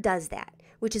 Theater does that,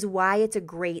 which is why it's a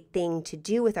great thing to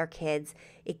do with our kids.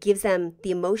 It gives them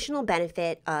the emotional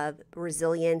benefit of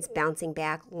resilience, bouncing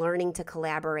back, learning to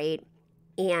collaborate,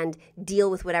 and deal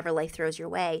with whatever life throws your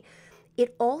way.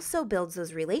 It also builds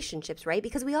those relationships, right?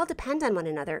 Because we all depend on one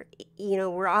another.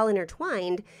 We're all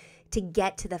intertwined to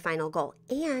get to the final goal.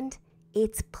 And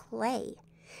it's play.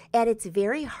 At its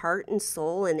very heart and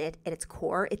soul and at its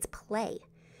core, it's play.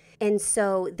 And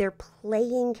so they're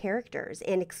playing characters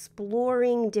and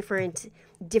exploring different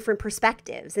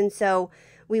perspectives. And so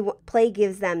play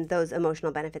gives them those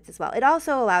emotional benefits as well. It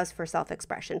also allows for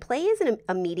self-expression. Play is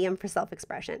a medium for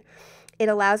self-expression. It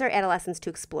allows our adolescents to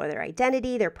explore their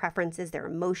identity, their preferences, their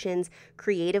emotions.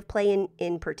 Creative play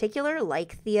in particular,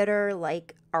 like theater,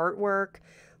 like artwork,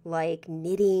 like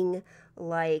knitting,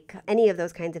 like any of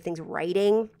those kinds of things,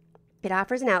 writing. It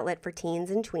offers an outlet for teens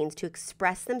and tweens to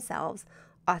express themselves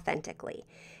authentically.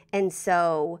 And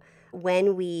so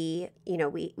when we've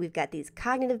got these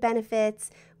cognitive benefits,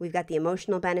 we've got the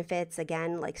emotional benefits,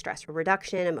 again, like stress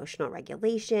reduction, emotional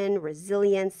regulation,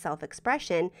 resilience,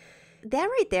 self-expression, that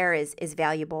right there is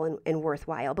valuable and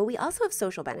worthwhile. But we also have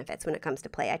social benefits when it comes to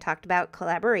play. I talked about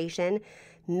collaboration,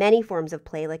 many forms of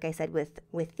play, like I said,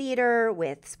 with theater,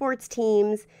 with sports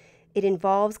teams. It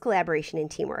involves collaboration and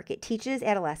teamwork. It teaches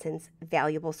adolescents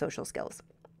valuable social skills.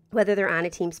 Whether they're on a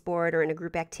team sport or in a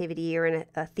group activity or in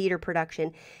a theater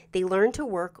production, they learn to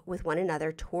work with one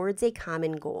another towards a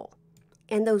common goal.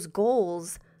 And those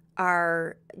goals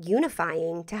are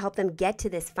unifying to help them get to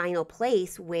this final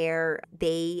place where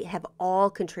they have all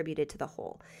contributed to the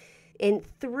whole. And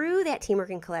through that teamwork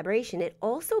and collaboration, it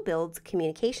also builds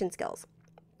communication skills,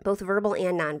 both verbal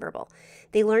and nonverbal.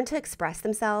 They learn to express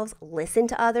themselves, listen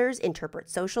to others, interpret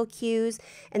social cues,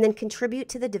 and then contribute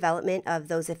to the development of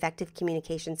those effective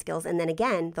communication skills, and then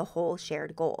again, the whole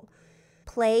shared goal.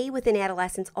 Play within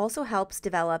adolescence also helps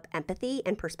develop empathy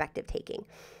and perspective taking.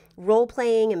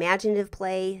 Role-playing, imaginative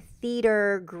play,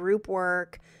 theater, group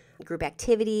work, group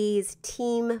activities,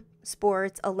 team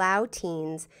sports allow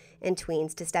teens and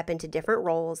tweens to step into different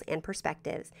roles and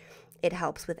perspectives. It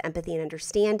helps with empathy and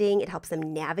understanding. It helps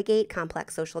them navigate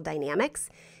complex social dynamics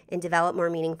and develop more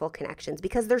meaningful connections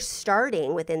because they're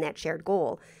starting within that shared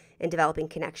goal and developing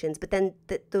connections, but then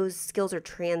those skills are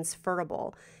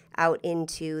transferable out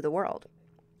into the world.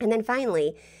 And then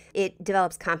finally, it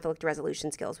develops conflict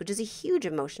resolution skills, which is a huge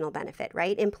emotional benefit,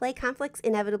 right? In play, conflicts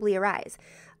inevitably arise.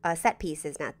 A set piece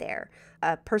is not there.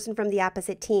 A person from the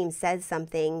opposite team says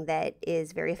something that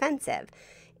is very offensive.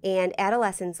 And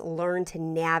adolescents learn to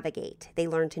navigate. They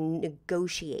learn to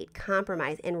negotiate,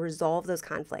 compromise, and resolve those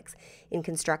conflicts in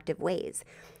constructive ways.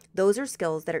 Those are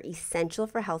skills that are essential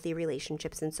for healthy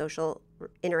relationships and social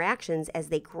interactions as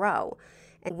they grow.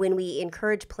 And when we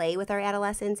encourage play with our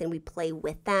adolescents and we play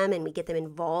with them and we get them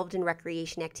involved in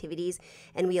recreation activities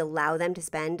and we allow them to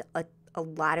spend a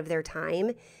lot of their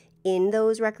time in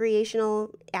those recreational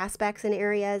aspects and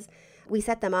areas, we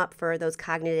set them up for those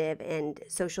cognitive and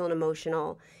social and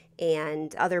emotional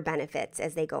and other benefits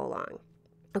as they go along.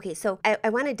 Okay, so I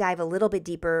want to dive a little bit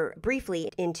deeper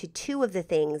briefly into two of the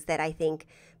things that I think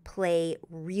play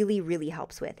really, really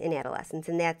helps with in adolescence,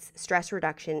 and that's stress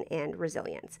reduction and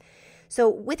resilience. So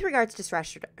with regards to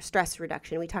stress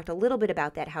reduction, we talked a little bit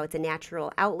about that, how it's a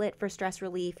natural outlet for stress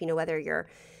relief, whether you're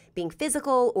being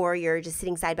physical or you're just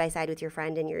sitting side by side with your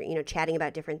friend and you're chatting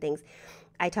about different things.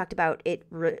 I talked about it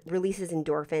releases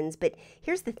endorphins, but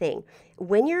here's the thing.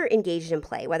 When you're engaged in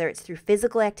play, whether it's through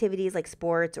physical activities like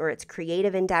sports or it's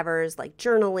creative endeavors like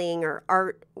journaling or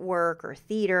artwork or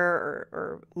theater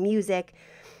or music,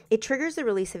 it triggers the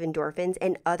release of endorphins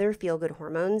and other feel-good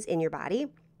hormones in your body,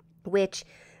 which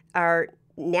are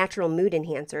natural mood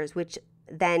enhancers, which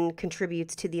then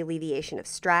contributes to the alleviation of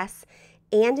stress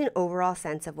and an overall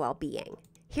sense of well-being.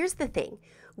 Here's the thing.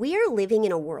 We are living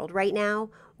in a world right now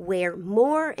where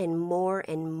more and more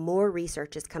and more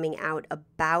research is coming out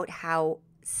about how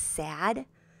sad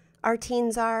our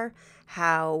teens are,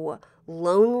 how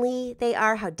lonely they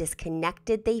are, how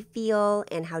disconnected they feel,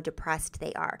 and how depressed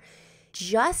they are.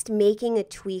 Just making a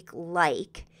tweak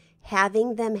like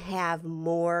having them have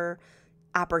more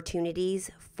opportunities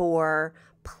for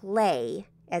play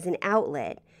as an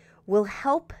outlet will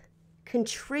help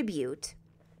contribute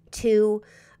to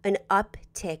an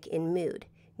uptick in mood.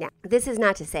 Now, this is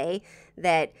not to say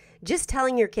that just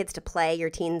telling your kids to play, your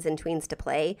teens and tweens to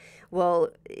play, will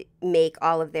make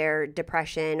all of their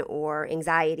depression or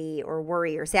anxiety or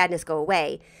worry or sadness go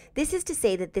away. This is to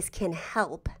say that this can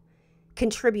help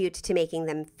contribute to making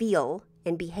them feel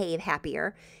and behave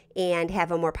happier and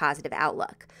have a more positive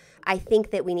outlook. I think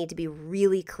that we need to be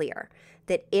really clear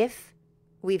that if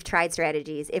we've tried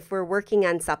strategies, if we're working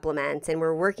on supplements and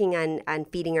we're working on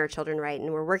feeding our children right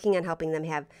and we're working on helping them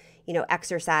have,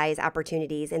 exercise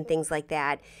opportunities and things like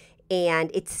that, and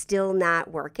it's still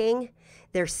not working,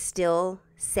 they're still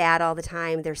sad all the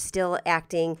time, they're still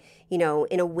acting, in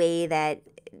a way that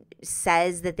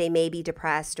says that they may be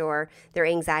depressed or their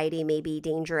anxiety may be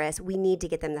dangerous, we need to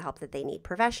get them the help that they need.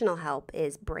 Professional help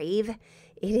is brave.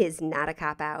 It is not a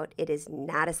cop-out. It is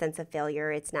not a sense of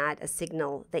failure. It's not a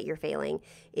signal that you're failing.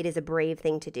 It is a brave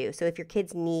thing to do. So if your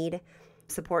kids need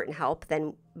support and help,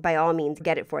 then by all means,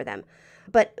 get it for them.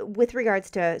 But with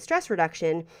regards to stress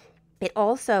reduction, it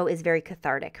also is very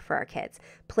cathartic for our kids.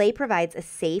 Play provides a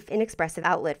safe and expressive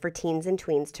outlet for teens and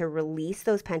tweens to release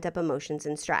those pent-up emotions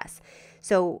and stress.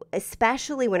 So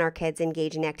especially when our kids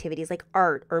engage in activities like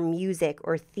art or music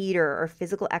or theater or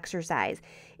physical exercise,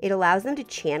 it allows them to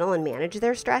channel and manage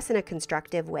their stress in a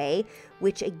constructive way,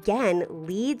 which again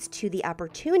leads to the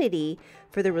opportunity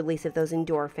for the release of those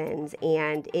endorphins,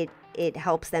 and it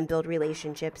helps them build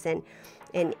relationships and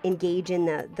engage in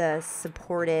the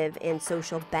supportive and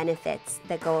social benefits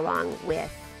that go along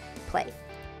with play.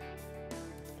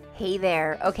 Hey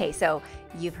there. Okay, so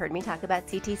you've heard me talk about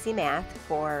CTC Math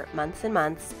for months and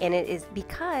months, and it is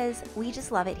because we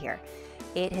just love it here.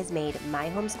 It has made my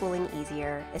homeschooling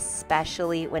easier,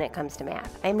 especially when it comes to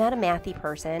math. I'm not a mathy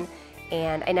person,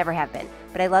 and I never have been,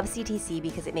 but I love CTC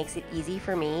because it makes it easy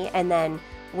for me. And then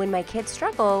when my kids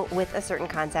struggle with a certain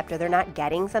concept or they're not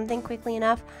getting something quickly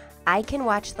enough, I can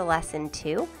watch the lesson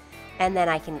too, and then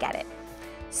I can get it.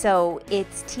 So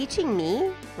it's teaching me,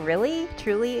 really,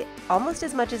 truly, almost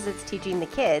as much as it's teaching the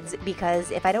kids, because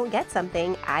if I don't get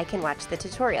something, I can watch the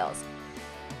tutorials.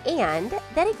 And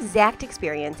that exact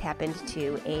experience happened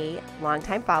to a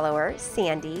longtime follower,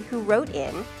 Sandy, who wrote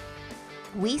in,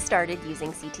 "We started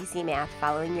using CTC Math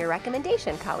following your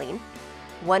recommendation, Colleen.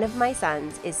 One of my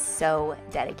sons is so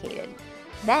dedicated."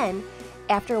 Then,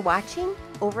 after watching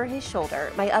over his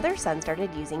shoulder, my other son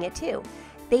started using it too.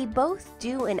 They both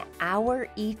do an hour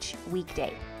each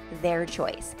weekday, their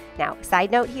choice. Now,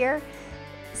 side note here,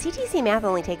 CTC Math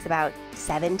only takes about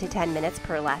 7 to 10 minutes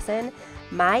per lesson.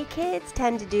 My kids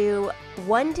tend to do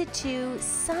 1 to 2,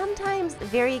 sometimes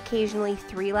very occasionally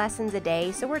 3 lessons a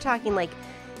day. So we're talking like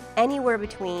anywhere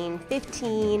between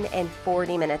 15 and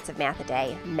 40 minutes of math a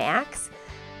day, max.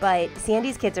 But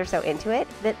Sandy's kids are so into it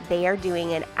that they are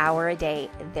doing an hour a day,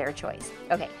 their choice.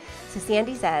 Okay, so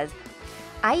Sandy says,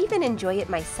 "I even enjoy it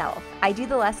myself. I do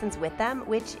the lessons with them,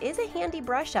 which is a handy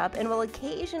brush up, and will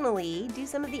occasionally do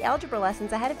some of the algebra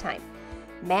lessons ahead of time.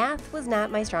 Math was not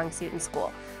my strong suit in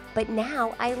school, but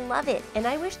now I love it, and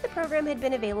I wish the program had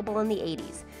been available in the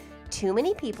 80s. Too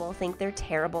many people think they're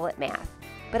terrible at math,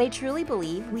 but I truly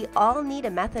believe we all need a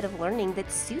method of learning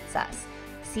that suits us.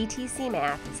 CTC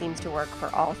Math seems to work for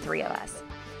all 3 of us."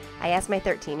 I asked my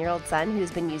 13-year-old son,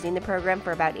 who's been using the program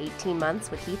for about 18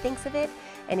 months, what he thinks of it,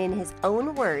 and in his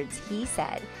own words, he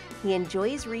said he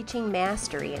enjoys reaching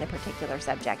mastery in a particular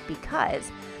subject because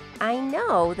 "I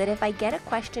know that if I get a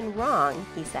question wrong,"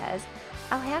 he says,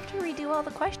 "I'll have to redo all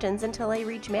the questions until I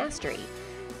reach mastery.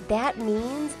 That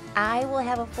means I will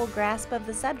have a full grasp of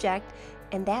the subject,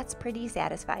 and that's pretty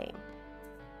satisfying."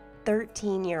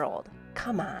 13-year-old.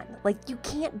 Come on, like you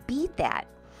can't beat that.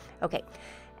 Okay,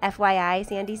 FYI,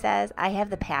 Sandy says, I have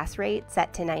the pass rate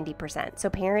set to 90%. So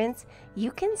parents,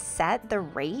 you can set the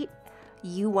rate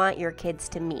you want your kids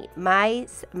to meet. My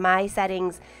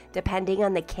settings, depending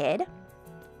on the kid,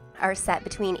 are set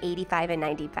between 85 and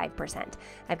 95%.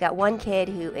 I've got one kid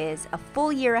who is a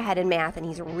full year ahead in math, and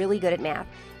he's really good at math,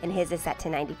 and his is set to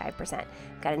 95%.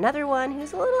 I've got another one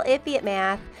who's a little iffy at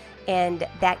math, and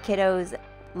that kiddo's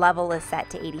level is set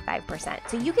to 85%.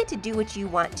 So you get to do what you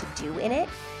want to do in it,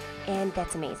 and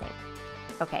that's amazing.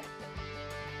 Okay.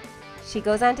 She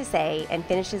goes on to say, and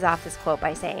finishes off this quote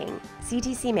by saying,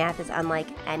 "CTC Math is unlike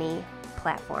any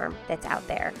platform that's out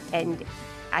there, and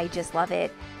I just love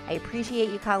it. I appreciate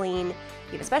you, Colleen.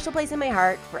 You have a special place in my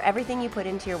heart for everything you put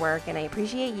into your work, and I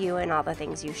appreciate you and all the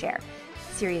things you share."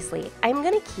 Seriously, I'm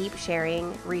going to keep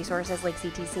sharing resources like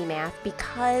CTC Math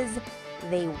because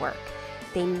they work.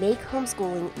 They make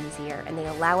homeschooling easier, and they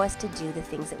allow us to do the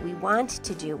things that we want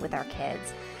to do with our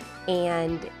kids,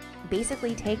 and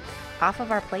basically take off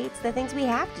of our plates the things we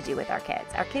have to do with our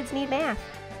kids. Our kids need math.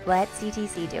 Let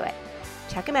CTC do it.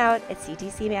 Check them out at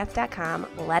ctcmath.com.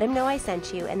 Let them know I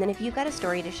sent you, and then if you've got a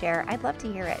story to share, I'd love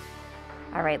to hear it.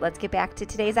 All right, let's get back to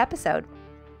today's episode.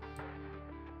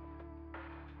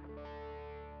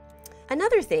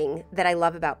 Another thing that I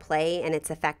love about play and its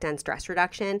effect on stress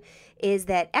reduction is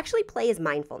that actually play is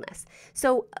mindfulness.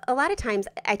 So a lot of times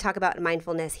I talk about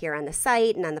mindfulness here on the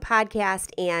site and on the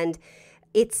podcast, and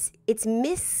it's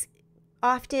missed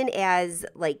often as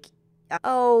like,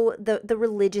 the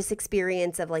religious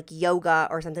experience of like yoga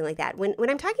or something like that. When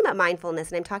I'm talking about mindfulness,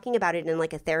 and I'm talking about it in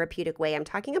like a therapeutic way, I'm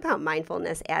talking about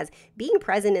mindfulness as being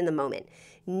present in the moment,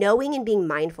 knowing and being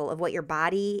mindful of what your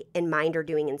body and mind are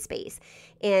doing in space.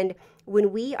 And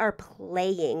when we are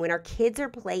playing, when our kids are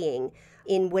playing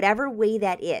in whatever way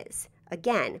that is,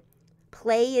 again,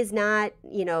 play is not,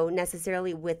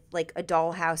 necessarily with like a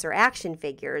dollhouse or action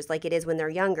figures like it is when they're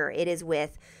younger. It is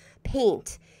with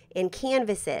paint and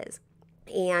canvases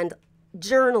and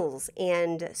journals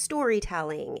and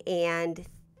storytelling and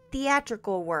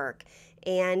theatrical work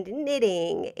and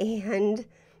knitting and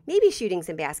maybe shooting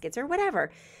some baskets or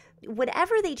whatever.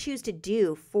 Whatever they choose to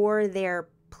do for their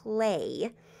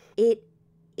play,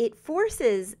 it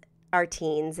forces our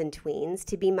teens and tweens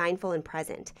to be mindful and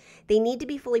present. They need to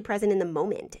be fully present in the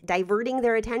moment, diverting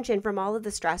their attention from all of the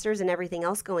stressors and everything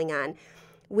else going on,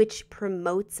 which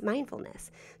promotes mindfulness.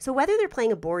 So whether they're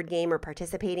playing a board game or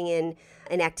participating in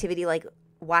an activity like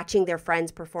watching their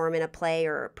friends perform in a play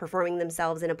or performing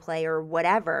themselves in a play or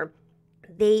whatever,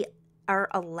 they are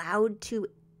allowed to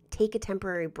take a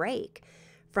temporary break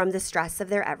from the stress of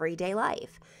their everyday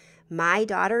life. My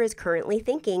daughter is currently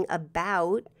thinking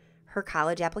about her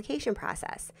college application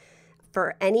process.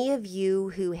 For any of you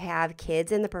who have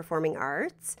kids in the performing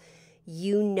arts,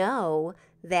 you know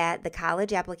that the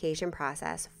college application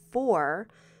process for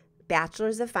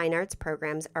Bachelor's of Fine Arts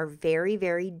programs are very,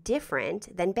 very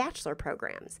different than bachelor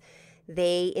programs.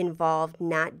 They involve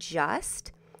not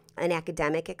just an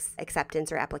academic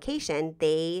acceptance or application.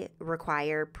 They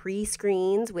require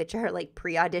pre-screens, which are like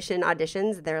pre-audition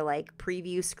auditions. They're like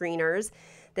preview screeners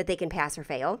that they can pass or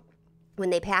fail. When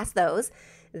they pass those,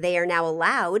 they are now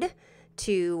allowed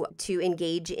to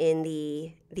engage in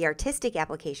the artistic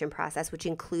application process, which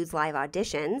includes live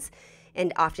auditions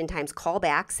and oftentimes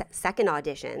callbacks, second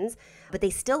auditions. But they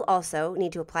still also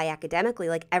need to apply academically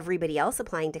like everybody else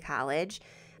applying to college.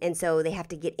 And so they have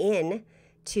to get in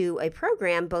to a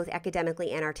program both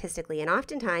academically and artistically. And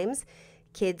oftentimes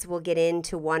kids will get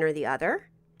into one or the other,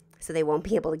 so they won't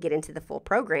be able to get into the full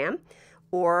program,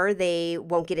 or they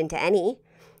won't get into any.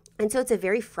 And so it's a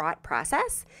very fraught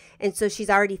process. And so she's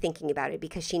already thinking about it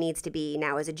because she needs to be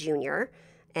now as a junior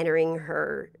entering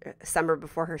her summer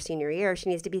before her senior year. She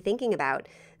needs to be thinking about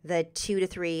the 2 to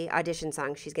 3 audition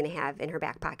songs she's going to have in her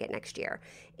back pocket next year,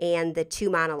 and the 2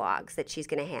 monologues that she's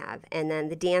going to have, and then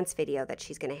the dance video that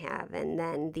she's going to have, and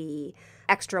then the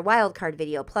extra wildcard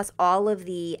video, plus all of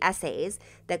the essays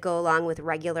that go along with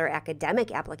regular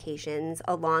academic applications,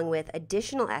 along with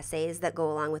additional essays that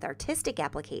go along with artistic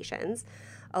applications,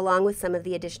 along with some of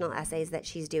the additional essays that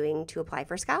she's doing to apply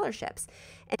for scholarships.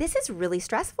 And this is really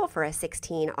stressful for a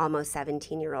 16, almost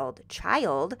 17-year-old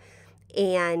child,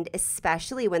 and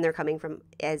especially when they're coming from,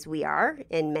 as we are,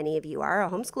 and many of you are, a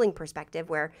homeschooling perspective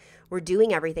where we're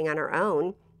doing everything on our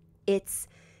own. It's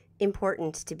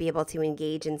important to be able to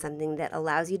engage in something that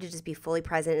allows you to just be fully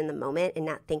present in the moment and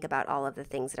not think about all of the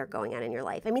things that are going on in your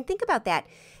life. I mean, think about that.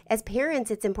 As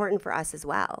parents, it's important for us as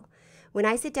well. When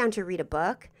I sit down to read a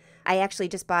book, I actually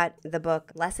just bought the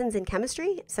book Lessons in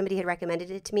Chemistry. Somebody had recommended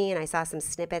it to me, and I saw some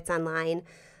snippets online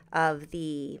of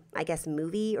the, I guess,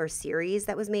 movie or series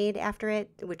that was made after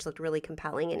it, which looked really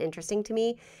compelling and interesting to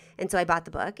me. And so I bought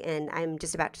the book, and I'm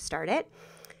just about to start it.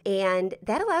 And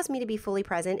that allows me to be fully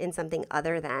present in something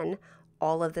other than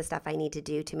all of the stuff I need to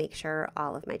do to make sure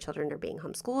all of my children are being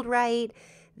homeschooled right,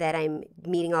 that I'm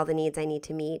meeting all the needs I need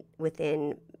to meet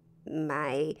within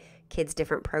my kids'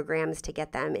 different programs to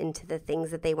get them into the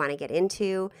things that they want to get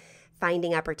into,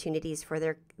 finding opportunities for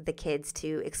the kids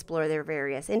to explore their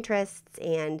various interests,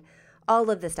 and all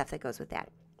of the stuff that goes with that.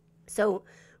 So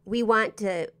we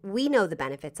know the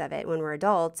benefits of it when we're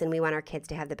adults, and we want our kids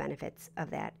to have the benefits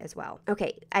of that as well.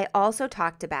 Okay, I also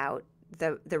talked about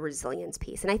the resilience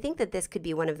piece, and I think that this could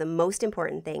be one of the most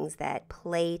important things that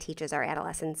play teaches our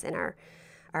adolescents and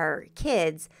our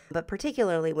kids, but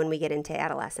particularly when we get into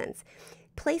adolescence.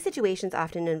 Play situations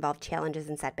often involve challenges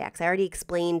and setbacks. I already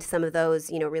explained some of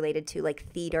those, related to like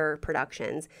theater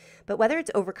productions. But whether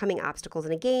it's overcoming obstacles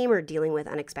in a game or dealing with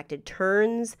unexpected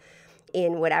turns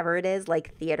in whatever it is,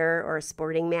 like theater or a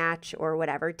sporting match or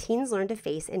whatever, teens learn to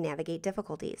face and navigate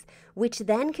difficulties, which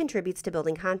then contributes to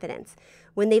building confidence.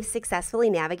 When they've successfully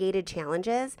navigated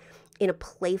challenges in a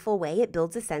playful way, it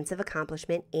builds a sense of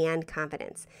accomplishment and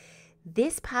confidence.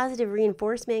 This positive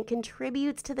reinforcement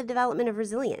contributes to the development of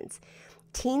resilience.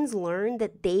 Teens learn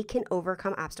that they can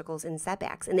overcome obstacles and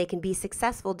setbacks, and they can be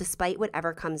successful despite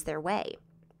whatever comes their way.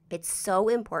 It's so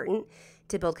important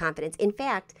to build confidence. In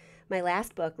fact, my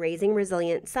last book, Raising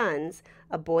Resilient Sons,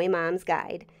 A Boy Mom's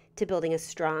Guide to Building a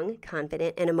Strong,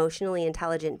 Confident, and Emotionally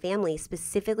Intelligent Family,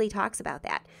 specifically talks about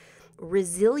that.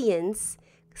 Resilience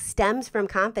stems from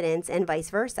confidence and vice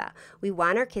versa. We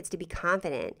want our kids to be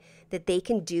confident that they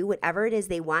can do whatever it is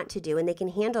they want to do, and they can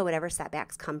handle whatever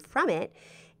setbacks come from it.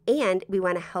 And we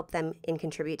want to help them and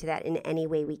contribute to that in any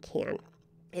way we can.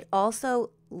 It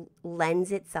also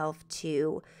lends itself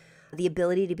to the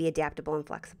ability to be adaptable and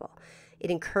flexible. Play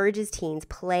encourages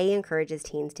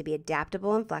teens to be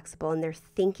adaptable and flexible in their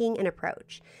thinking and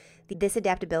approach. This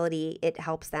adaptability, it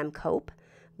helps them cope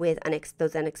with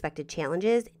those unexpected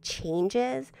challenges,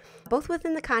 changes, both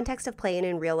within the context of play and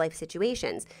in real life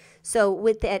situations. So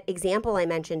with that example I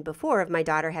mentioned before of my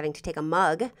daughter having to take a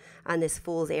mug on this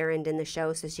fool's errand in the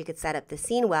show so she could set up the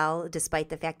scene well, despite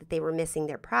the fact that they were missing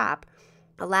their prop,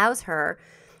 allows her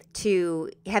to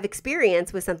have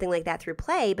experience with something like that through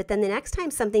play. But then the next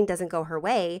time something doesn't go her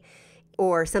way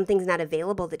or something's not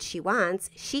available that she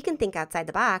wants, she can think outside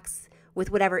the box with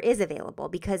whatever is available,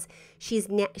 because she's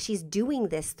doing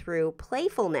this through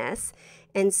playfulness,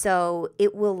 and so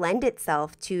it will lend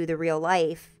itself to the real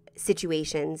life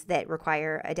situations that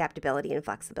require adaptability and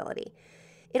flexibility.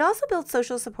 It also builds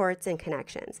social supports and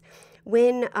connections.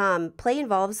 When play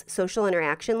involves social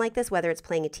interaction like this, whether it's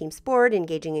playing a team sport,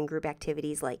 engaging in group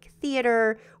activities like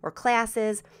theater or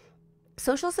classes,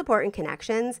 social support and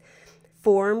connections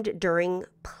formed during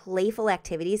playful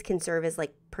activities can serve as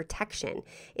like protection.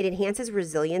 It enhances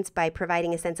resilience by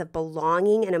providing a sense of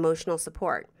belonging and emotional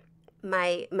support.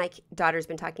 My daughter's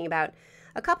been talking about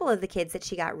a couple of the kids that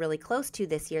she got really close to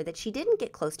this year that she didn't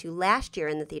get close to last year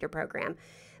in the theater program,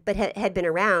 but had been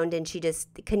around, and she just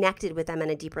connected with them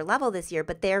on a deeper level this year,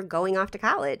 but they're going off to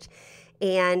college.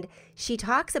 And she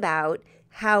talks about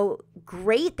how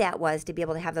great that was to be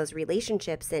able to have those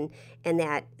relationships and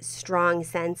that strong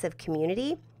sense of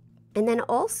community. And then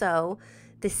also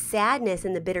the sadness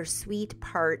and the bittersweet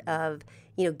part of,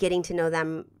 getting to know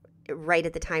them right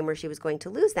at the time where she was going to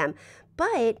lose them.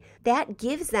 But that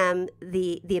gives them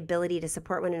the ability to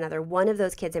support one another. One of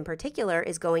those kids in particular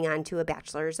is going on to a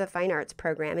Bachelor's of Fine Arts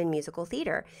program in musical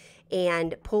theater,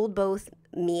 and pulled both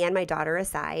me and my daughter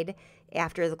aside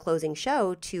after the closing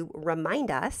show to remind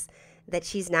us that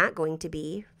she's not going to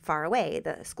be far away.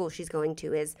 The school she's going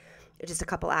to is just a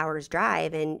couple hours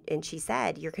drive. And she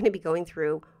said, you're going to be going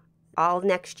through all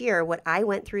next year what I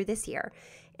went through this year,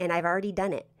 and I've already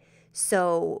done it.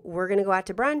 So we're going to go out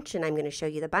to brunch, and I'm going to show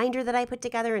you the binder that I put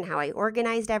together and how I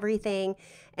organized everything.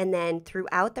 And then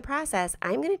throughout the process,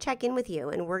 I'm going to check in with you,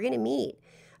 and we're going to meet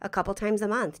a couple times a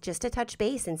month just to touch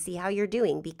base and see how you're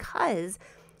doing, because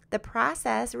the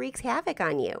process wreaks havoc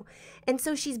on you. And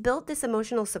so she's built this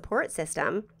emotional support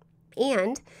system,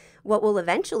 and what will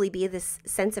eventually be this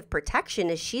sense of protection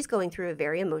is she's going through a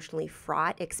very emotionally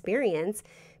fraught experience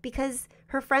because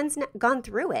her friend's gone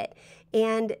through it,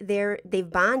 and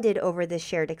they've bonded over this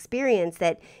shared experience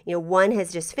that, one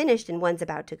has just finished and one's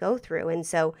about to go through. And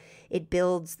so it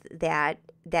builds that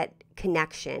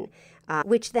connection,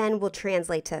 which then will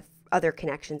translate to other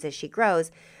connections as she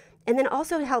grows. And then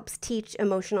also it helps teach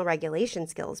emotional regulation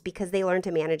skills because they learn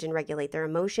to manage and regulate their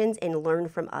emotions and learn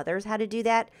from others how to do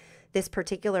that. This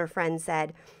particular friend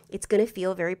said it's going to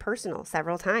feel very personal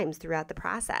several times throughout the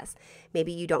process.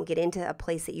 Maybe you don't get into a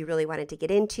place that you really wanted to get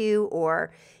into,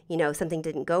 or, something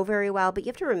didn't go very well, but you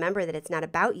have to remember that it's not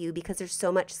about you because there's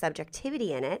so much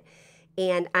subjectivity in it.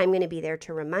 And I'm going to be there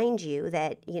to remind you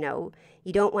that, you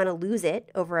don't want to lose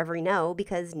it over every no,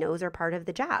 because no's are part of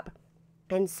the job.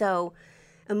 And so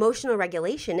emotional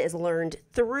regulation is learned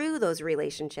through those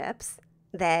relationships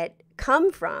that come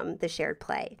from the shared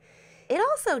play. It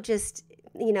also just,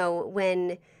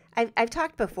 when I've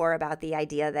talked before about the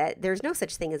idea that there's no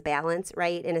such thing as balance,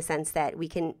 right? In a sense that we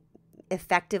can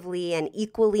effectively and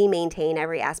equally maintain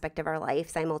every aspect of our life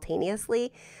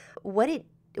simultaneously. What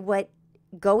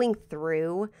going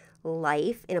through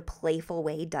life in a playful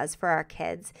way does for our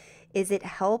kids is it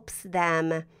helps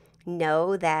them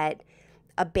know that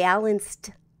a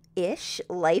balanced-ish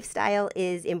lifestyle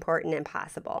is important and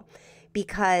possible,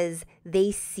 because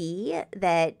they see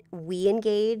that we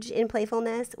engage in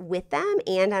playfulness with them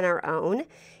and on our own,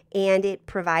 and it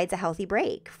provides a healthy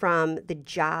break from the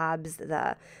jobs,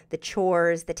 the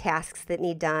chores, the tasks that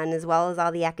need done, as well as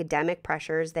all the academic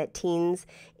pressures that teens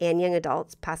and young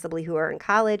adults, possibly who are in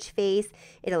college, face.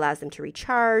 It allows them to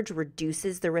recharge,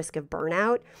 reduces the risk of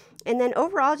burnout, and then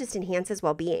overall just enhances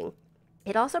well-being.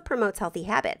 It also promotes healthy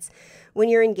habits. When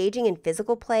you're engaging in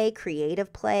physical play,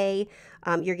 creative play,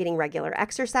 you're getting regular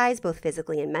exercise, both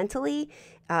physically and mentally.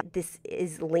 This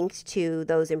is linked to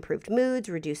those improved moods,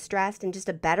 reduced stress, and just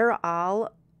a better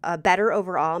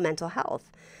overall mental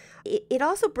health. It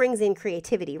also brings in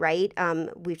creativity, right?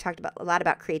 We've talked a lot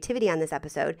about creativity on this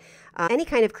episode. Any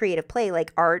kind of creative play,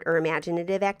 like art or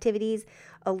imaginative activities,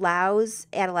 allows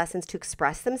adolescents to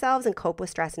express themselves and cope with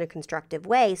stress in a constructive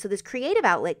way. So this creative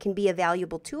outlet can be a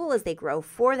valuable tool as they grow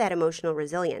for that emotional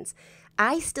resilience.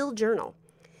 I still journal.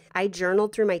 I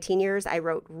journaled through my teen years. I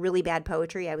wrote really bad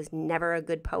poetry. I was never a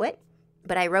good poet,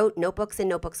 but I wrote notebooks and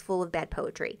notebooks full of bad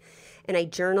poetry. And I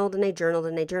journaled and I journaled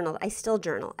and I journaled. I still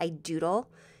journal. I doodle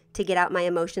to get out my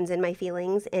emotions and my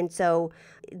feelings. And so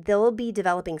they'll be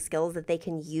developing skills that they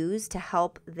can use to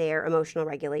help their emotional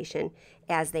regulation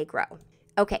as they grow.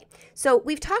 Okay, so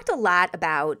we've talked a lot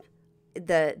about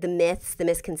the myths, the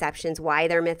misconceptions, why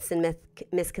they're myths and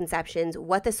misconceptions,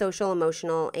 what the social,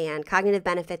 emotional, and cognitive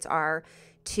benefits are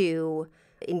to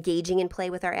engaging in play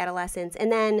with our adolescents, and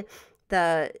then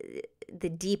the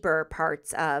deeper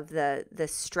parts of the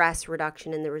stress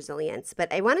reduction and the resilience.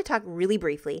 But I want to talk really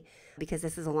briefly, because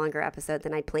this is a longer episode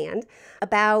than I planned,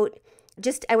 about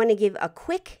I want to give a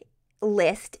quick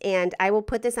list, and I will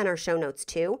put this on our show notes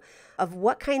too, of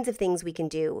what kinds of things we can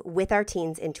do with our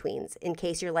teens and tweens, in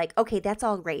case you're like, okay, that's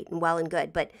all great and well and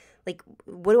good, but like,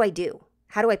 what do I do?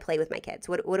 how do I play with my kids?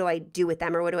 What do I do with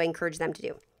them, or what do I encourage them to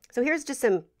do? So here's just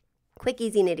some quick,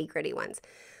 easy, nitty-gritty ones.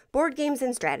 Board games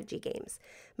and strategy games.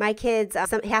 My kids,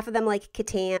 half of them like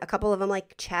Catan, a couple of them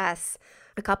like chess,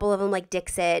 a couple of them like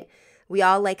Dixit. We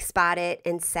all like Spot It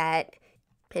and Set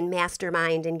and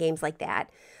Mastermind and games like that.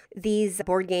 These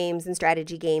board games and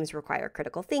strategy games require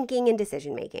critical thinking and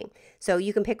decision making. So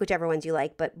you can pick whichever ones you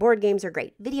like, but board games are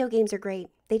great. Video games are great.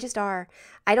 They just are.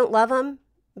 I don't love them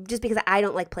just because I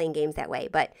don't like playing games that way.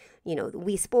 But,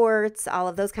 Wii Sports, all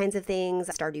of those kinds of things,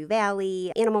 Stardew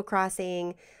Valley, Animal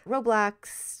Crossing,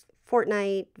 Roblox,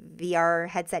 Fortnite, VR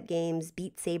headset games,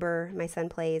 Beat Saber, my son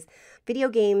plays. Video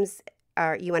games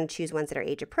you want to choose ones that are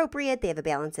age appropriate. They have a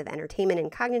balance of entertainment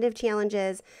and cognitive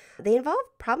challenges. They involve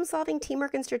problem solving,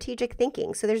 teamwork, and strategic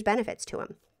thinking. So there's benefits to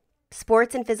them.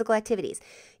 Sports and physical activities.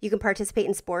 You can participate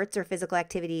in sports or physical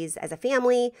activities as a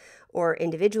family or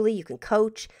individually. You can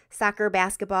coach soccer,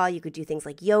 basketball. You could do things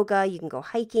like yoga. You can go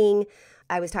hiking.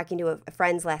 I was talking to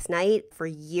friends last night. For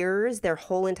years, their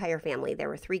whole entire family,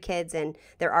 there are 3 kids and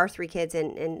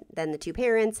then the 2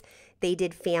 parents, they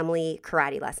did family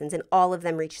karate lessons, and all of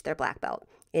them reached their black belt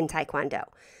in Taekwondo.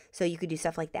 So you could do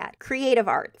stuff like that. Creative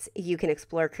arts. You can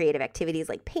explore creative activities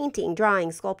like painting, drawing,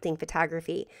 sculpting,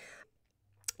 photography,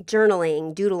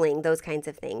 journaling, doodling, those kinds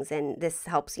of things. And this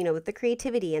helps, with the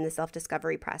creativity and the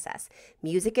self-discovery process.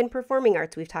 Music and performing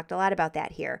arts, we've talked a lot about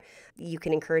that here. You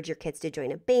can encourage your kids to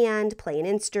join a band, play an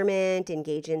instrument,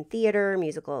 engage in theater,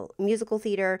 musical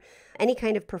theater, any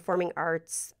kind of performing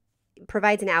arts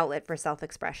provides an outlet for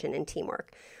self-expression and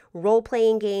teamwork.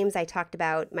 Role-playing games, I talked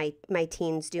about my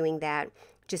teens doing that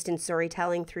just in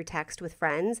storytelling through text with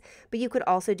friends, but you could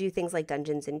also do things like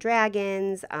Dungeons and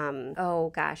Dragons,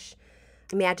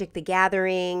 Magic the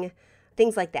Gathering,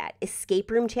 things like that.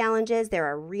 Escape room challenges. There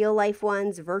are real life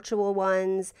ones, virtual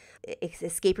ones,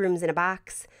 escape rooms in a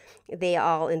box. They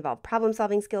all involve problem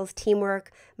solving skills,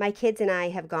 teamwork. My kids and I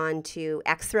have gone to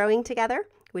axe throwing together,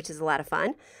 which is a lot of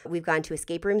fun. We've gone to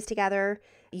escape rooms together.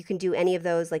 You can do any of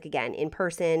those, like again, in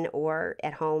person or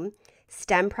at home.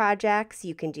 STEM projects,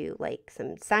 you can do like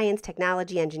some science,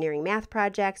 technology, engineering, math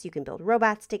projects. You can build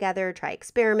robots together, try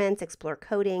experiments, explore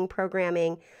coding,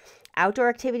 programming. Outdoor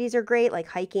activities are great, like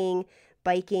hiking,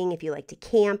 biking, if you like to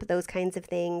camp, those kinds of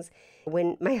things.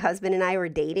 When my husband and I were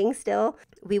dating still,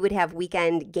 we would have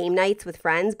weekend game nights with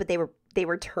friends, but they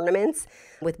were tournaments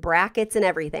with brackets and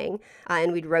everything.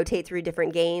 And we'd rotate through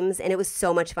different games. And it was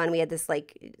so much fun. We had this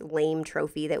like lame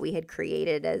trophy that we had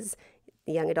created, as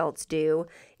young adults do,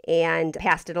 and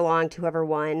passed it along to whoever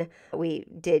won. We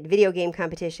did video game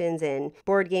competitions and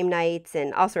board game nights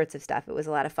and all sorts of stuff. It was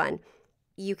a lot of fun.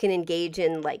 You can engage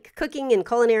in like cooking and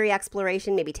culinary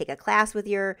exploration, maybe take a class with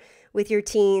your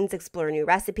teens, explore new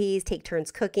recipes, take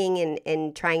turns cooking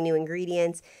and trying new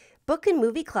ingredients. Book and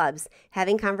movie clubs,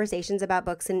 having conversations about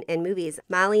books and movies.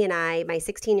 Molly and I, my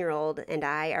 16-year-old and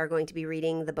I, are going to be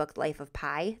reading the book Life of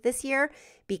Pi this year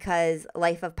because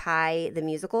Life of Pi, the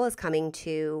musical, is coming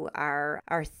to our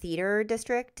theater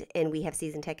district and we have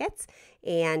season tickets.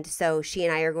 And so she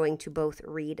and I are going to both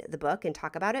read the book and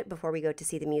talk about it before we go to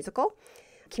see the musical.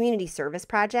 Community service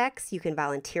projects, you can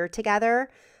volunteer together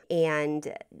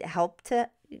and help to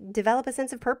develop a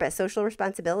sense of purpose, social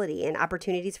responsibility, and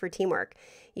opportunities for teamwork.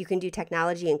 You can do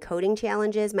technology and coding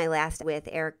challenges. My last with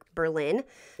Eric Berlin,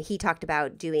 he talked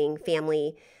about doing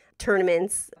family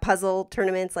tournaments, puzzle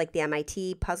tournaments like the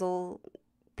MIT puzzle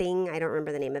thing. I don't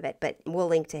remember the name of it, but we'll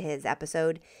link to his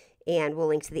episode and we'll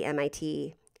link to the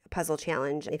MIT puzzle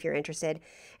challenge if you're interested.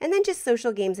 And then just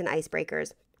social games and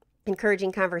icebreakers,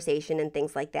 encouraging conversation and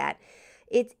things like that.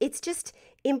 It's just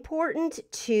important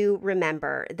to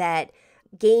remember that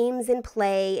games and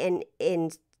play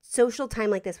and social time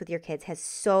like this with your kids has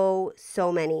so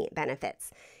many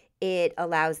benefits. It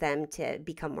allows them to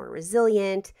become more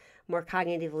resilient, more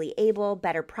cognitively able,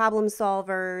 better problem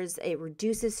solvers. It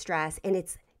reduces stress, and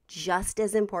it's just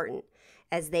as important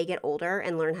as they get older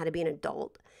and learn how to be an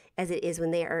adult as it is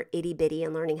when they are itty bitty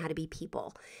and learning how to be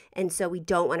people. And so we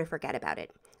don't want to forget about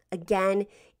it. Again,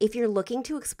 if you're looking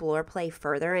to explore play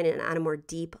further and on a more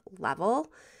deep level,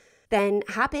 then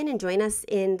hop in and join us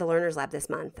in the Learners Lab this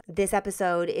month. This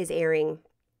episode is airing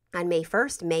on May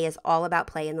 1st. May is all about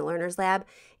play in the Learners Lab.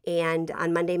 And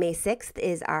on Monday, May 6th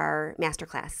is our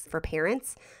masterclass for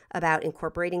parents about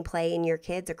incorporating play in your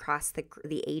kids across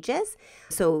the ages.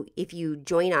 So if you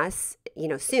join us,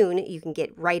 soon, you can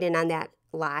get right in on that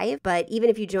live. But even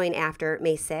if you join after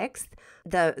May 6th,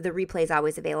 the replay is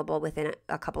always available within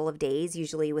a couple of days,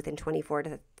 usually within 24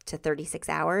 to 36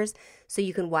 hours. So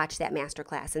you can watch that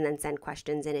masterclass and then send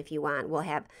questions in if you want. We'll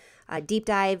have a deep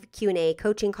dive Q&A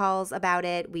coaching calls about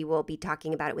it. We will be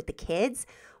talking about it with the kids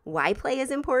why play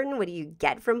is important, what do you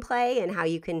get from play, and how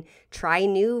you can try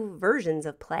new versions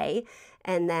of play.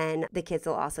 And then the kids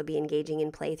will also be engaging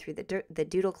in play through the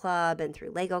Doodle Club and through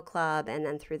Lego Club, and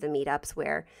then through the meetups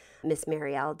where Miss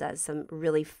Marielle does some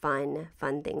really fun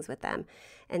things with them.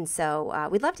 And so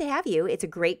we'd love to have you. It's a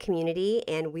great community,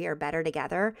 and we are better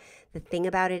together. The thing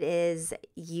about it is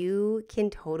you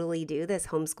can totally do this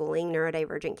homeschooling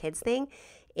neurodivergent kids thing.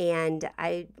 And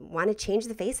I want to change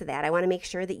the face of that. I want to make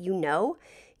sure that you know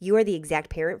you are the exact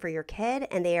parent for your kid,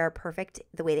 and they are perfect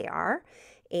the way they are.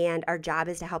 And our job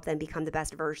is to help them become the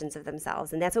best versions of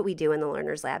themselves. And that's what we do in the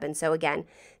Learners Lab. And so again,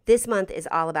 this month is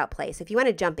all about play. So if you want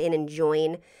to jump in and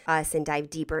join us and dive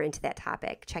deeper into that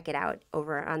topic, check it out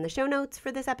over on the show notes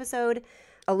for this episode,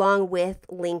 along with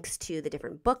links to the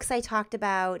different books I talked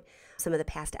about, some of the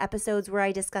past episodes where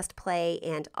I discussed play,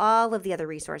 and all of the other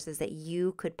resources that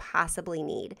you could possibly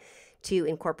need to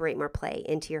incorporate more play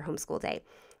into your homeschool day.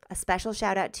 A special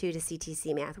shout out to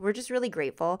CTC Math. We're just really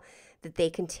grateful that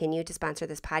they continue to sponsor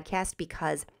this podcast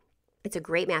because it's a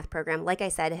great math program. Like I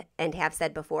said and have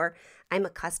said before, I'm a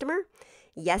customer.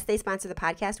 Yes, they sponsor the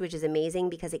podcast, which is amazing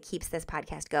because it keeps this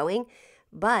podcast going.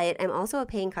 But I'm also a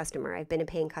paying customer. I've been a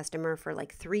paying customer for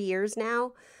like 3 years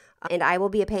now. And I will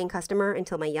be a paying customer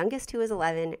until my youngest, who is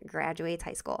 11, graduates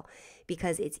high school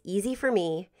because it's easy for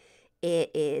me.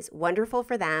 It is wonderful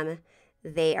for them.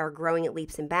 They are growing at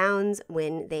leaps and bounds.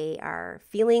 When they are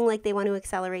feeling like they want to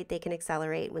accelerate, they can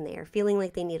accelerate. When they are feeling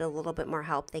like they need a little bit more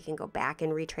help, they can go back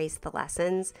and retrace the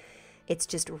lessons. It's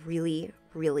just really,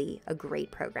 really a great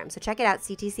program. So check it out,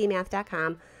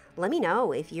 ctcmath.com. Let me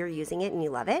know if you're using it and you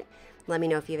love it. Let me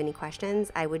know if you have any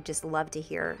questions. I would just love to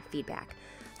hear feedback.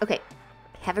 Okay,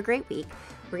 have a great week.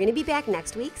 We're going to be back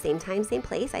next week, same time, same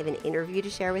place. I have an interview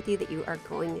to share with you that you are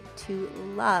going to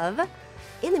love.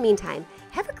 In the meantime,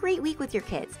 have a great week with your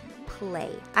kids.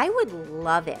 Play. I would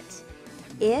love it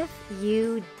if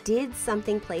you did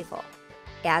something playful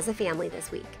as a family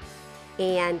this week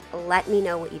and let me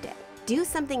know what you did. Do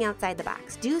something outside the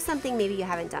box. Do something maybe you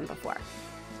haven't done before.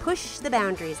 Push the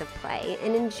boundaries of play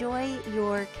and enjoy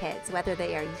your kids, whether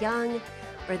they are young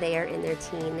or they are in their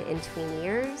teen and tween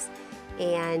years.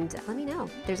 And let me know.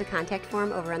 There's a contact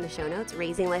form over on the show notes,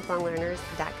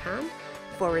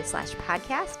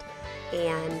 raisinglifelonglearners.com/podcast.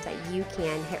 And you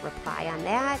can hit reply on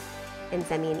that and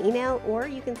send me an email, or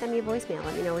you can send me a voicemail.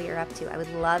 Let me know what you're up to. I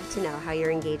would love to know how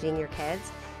you're engaging your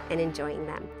kids and enjoying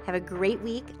them. Have a great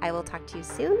week. I will talk to you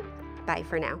soon. Bye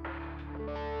for now.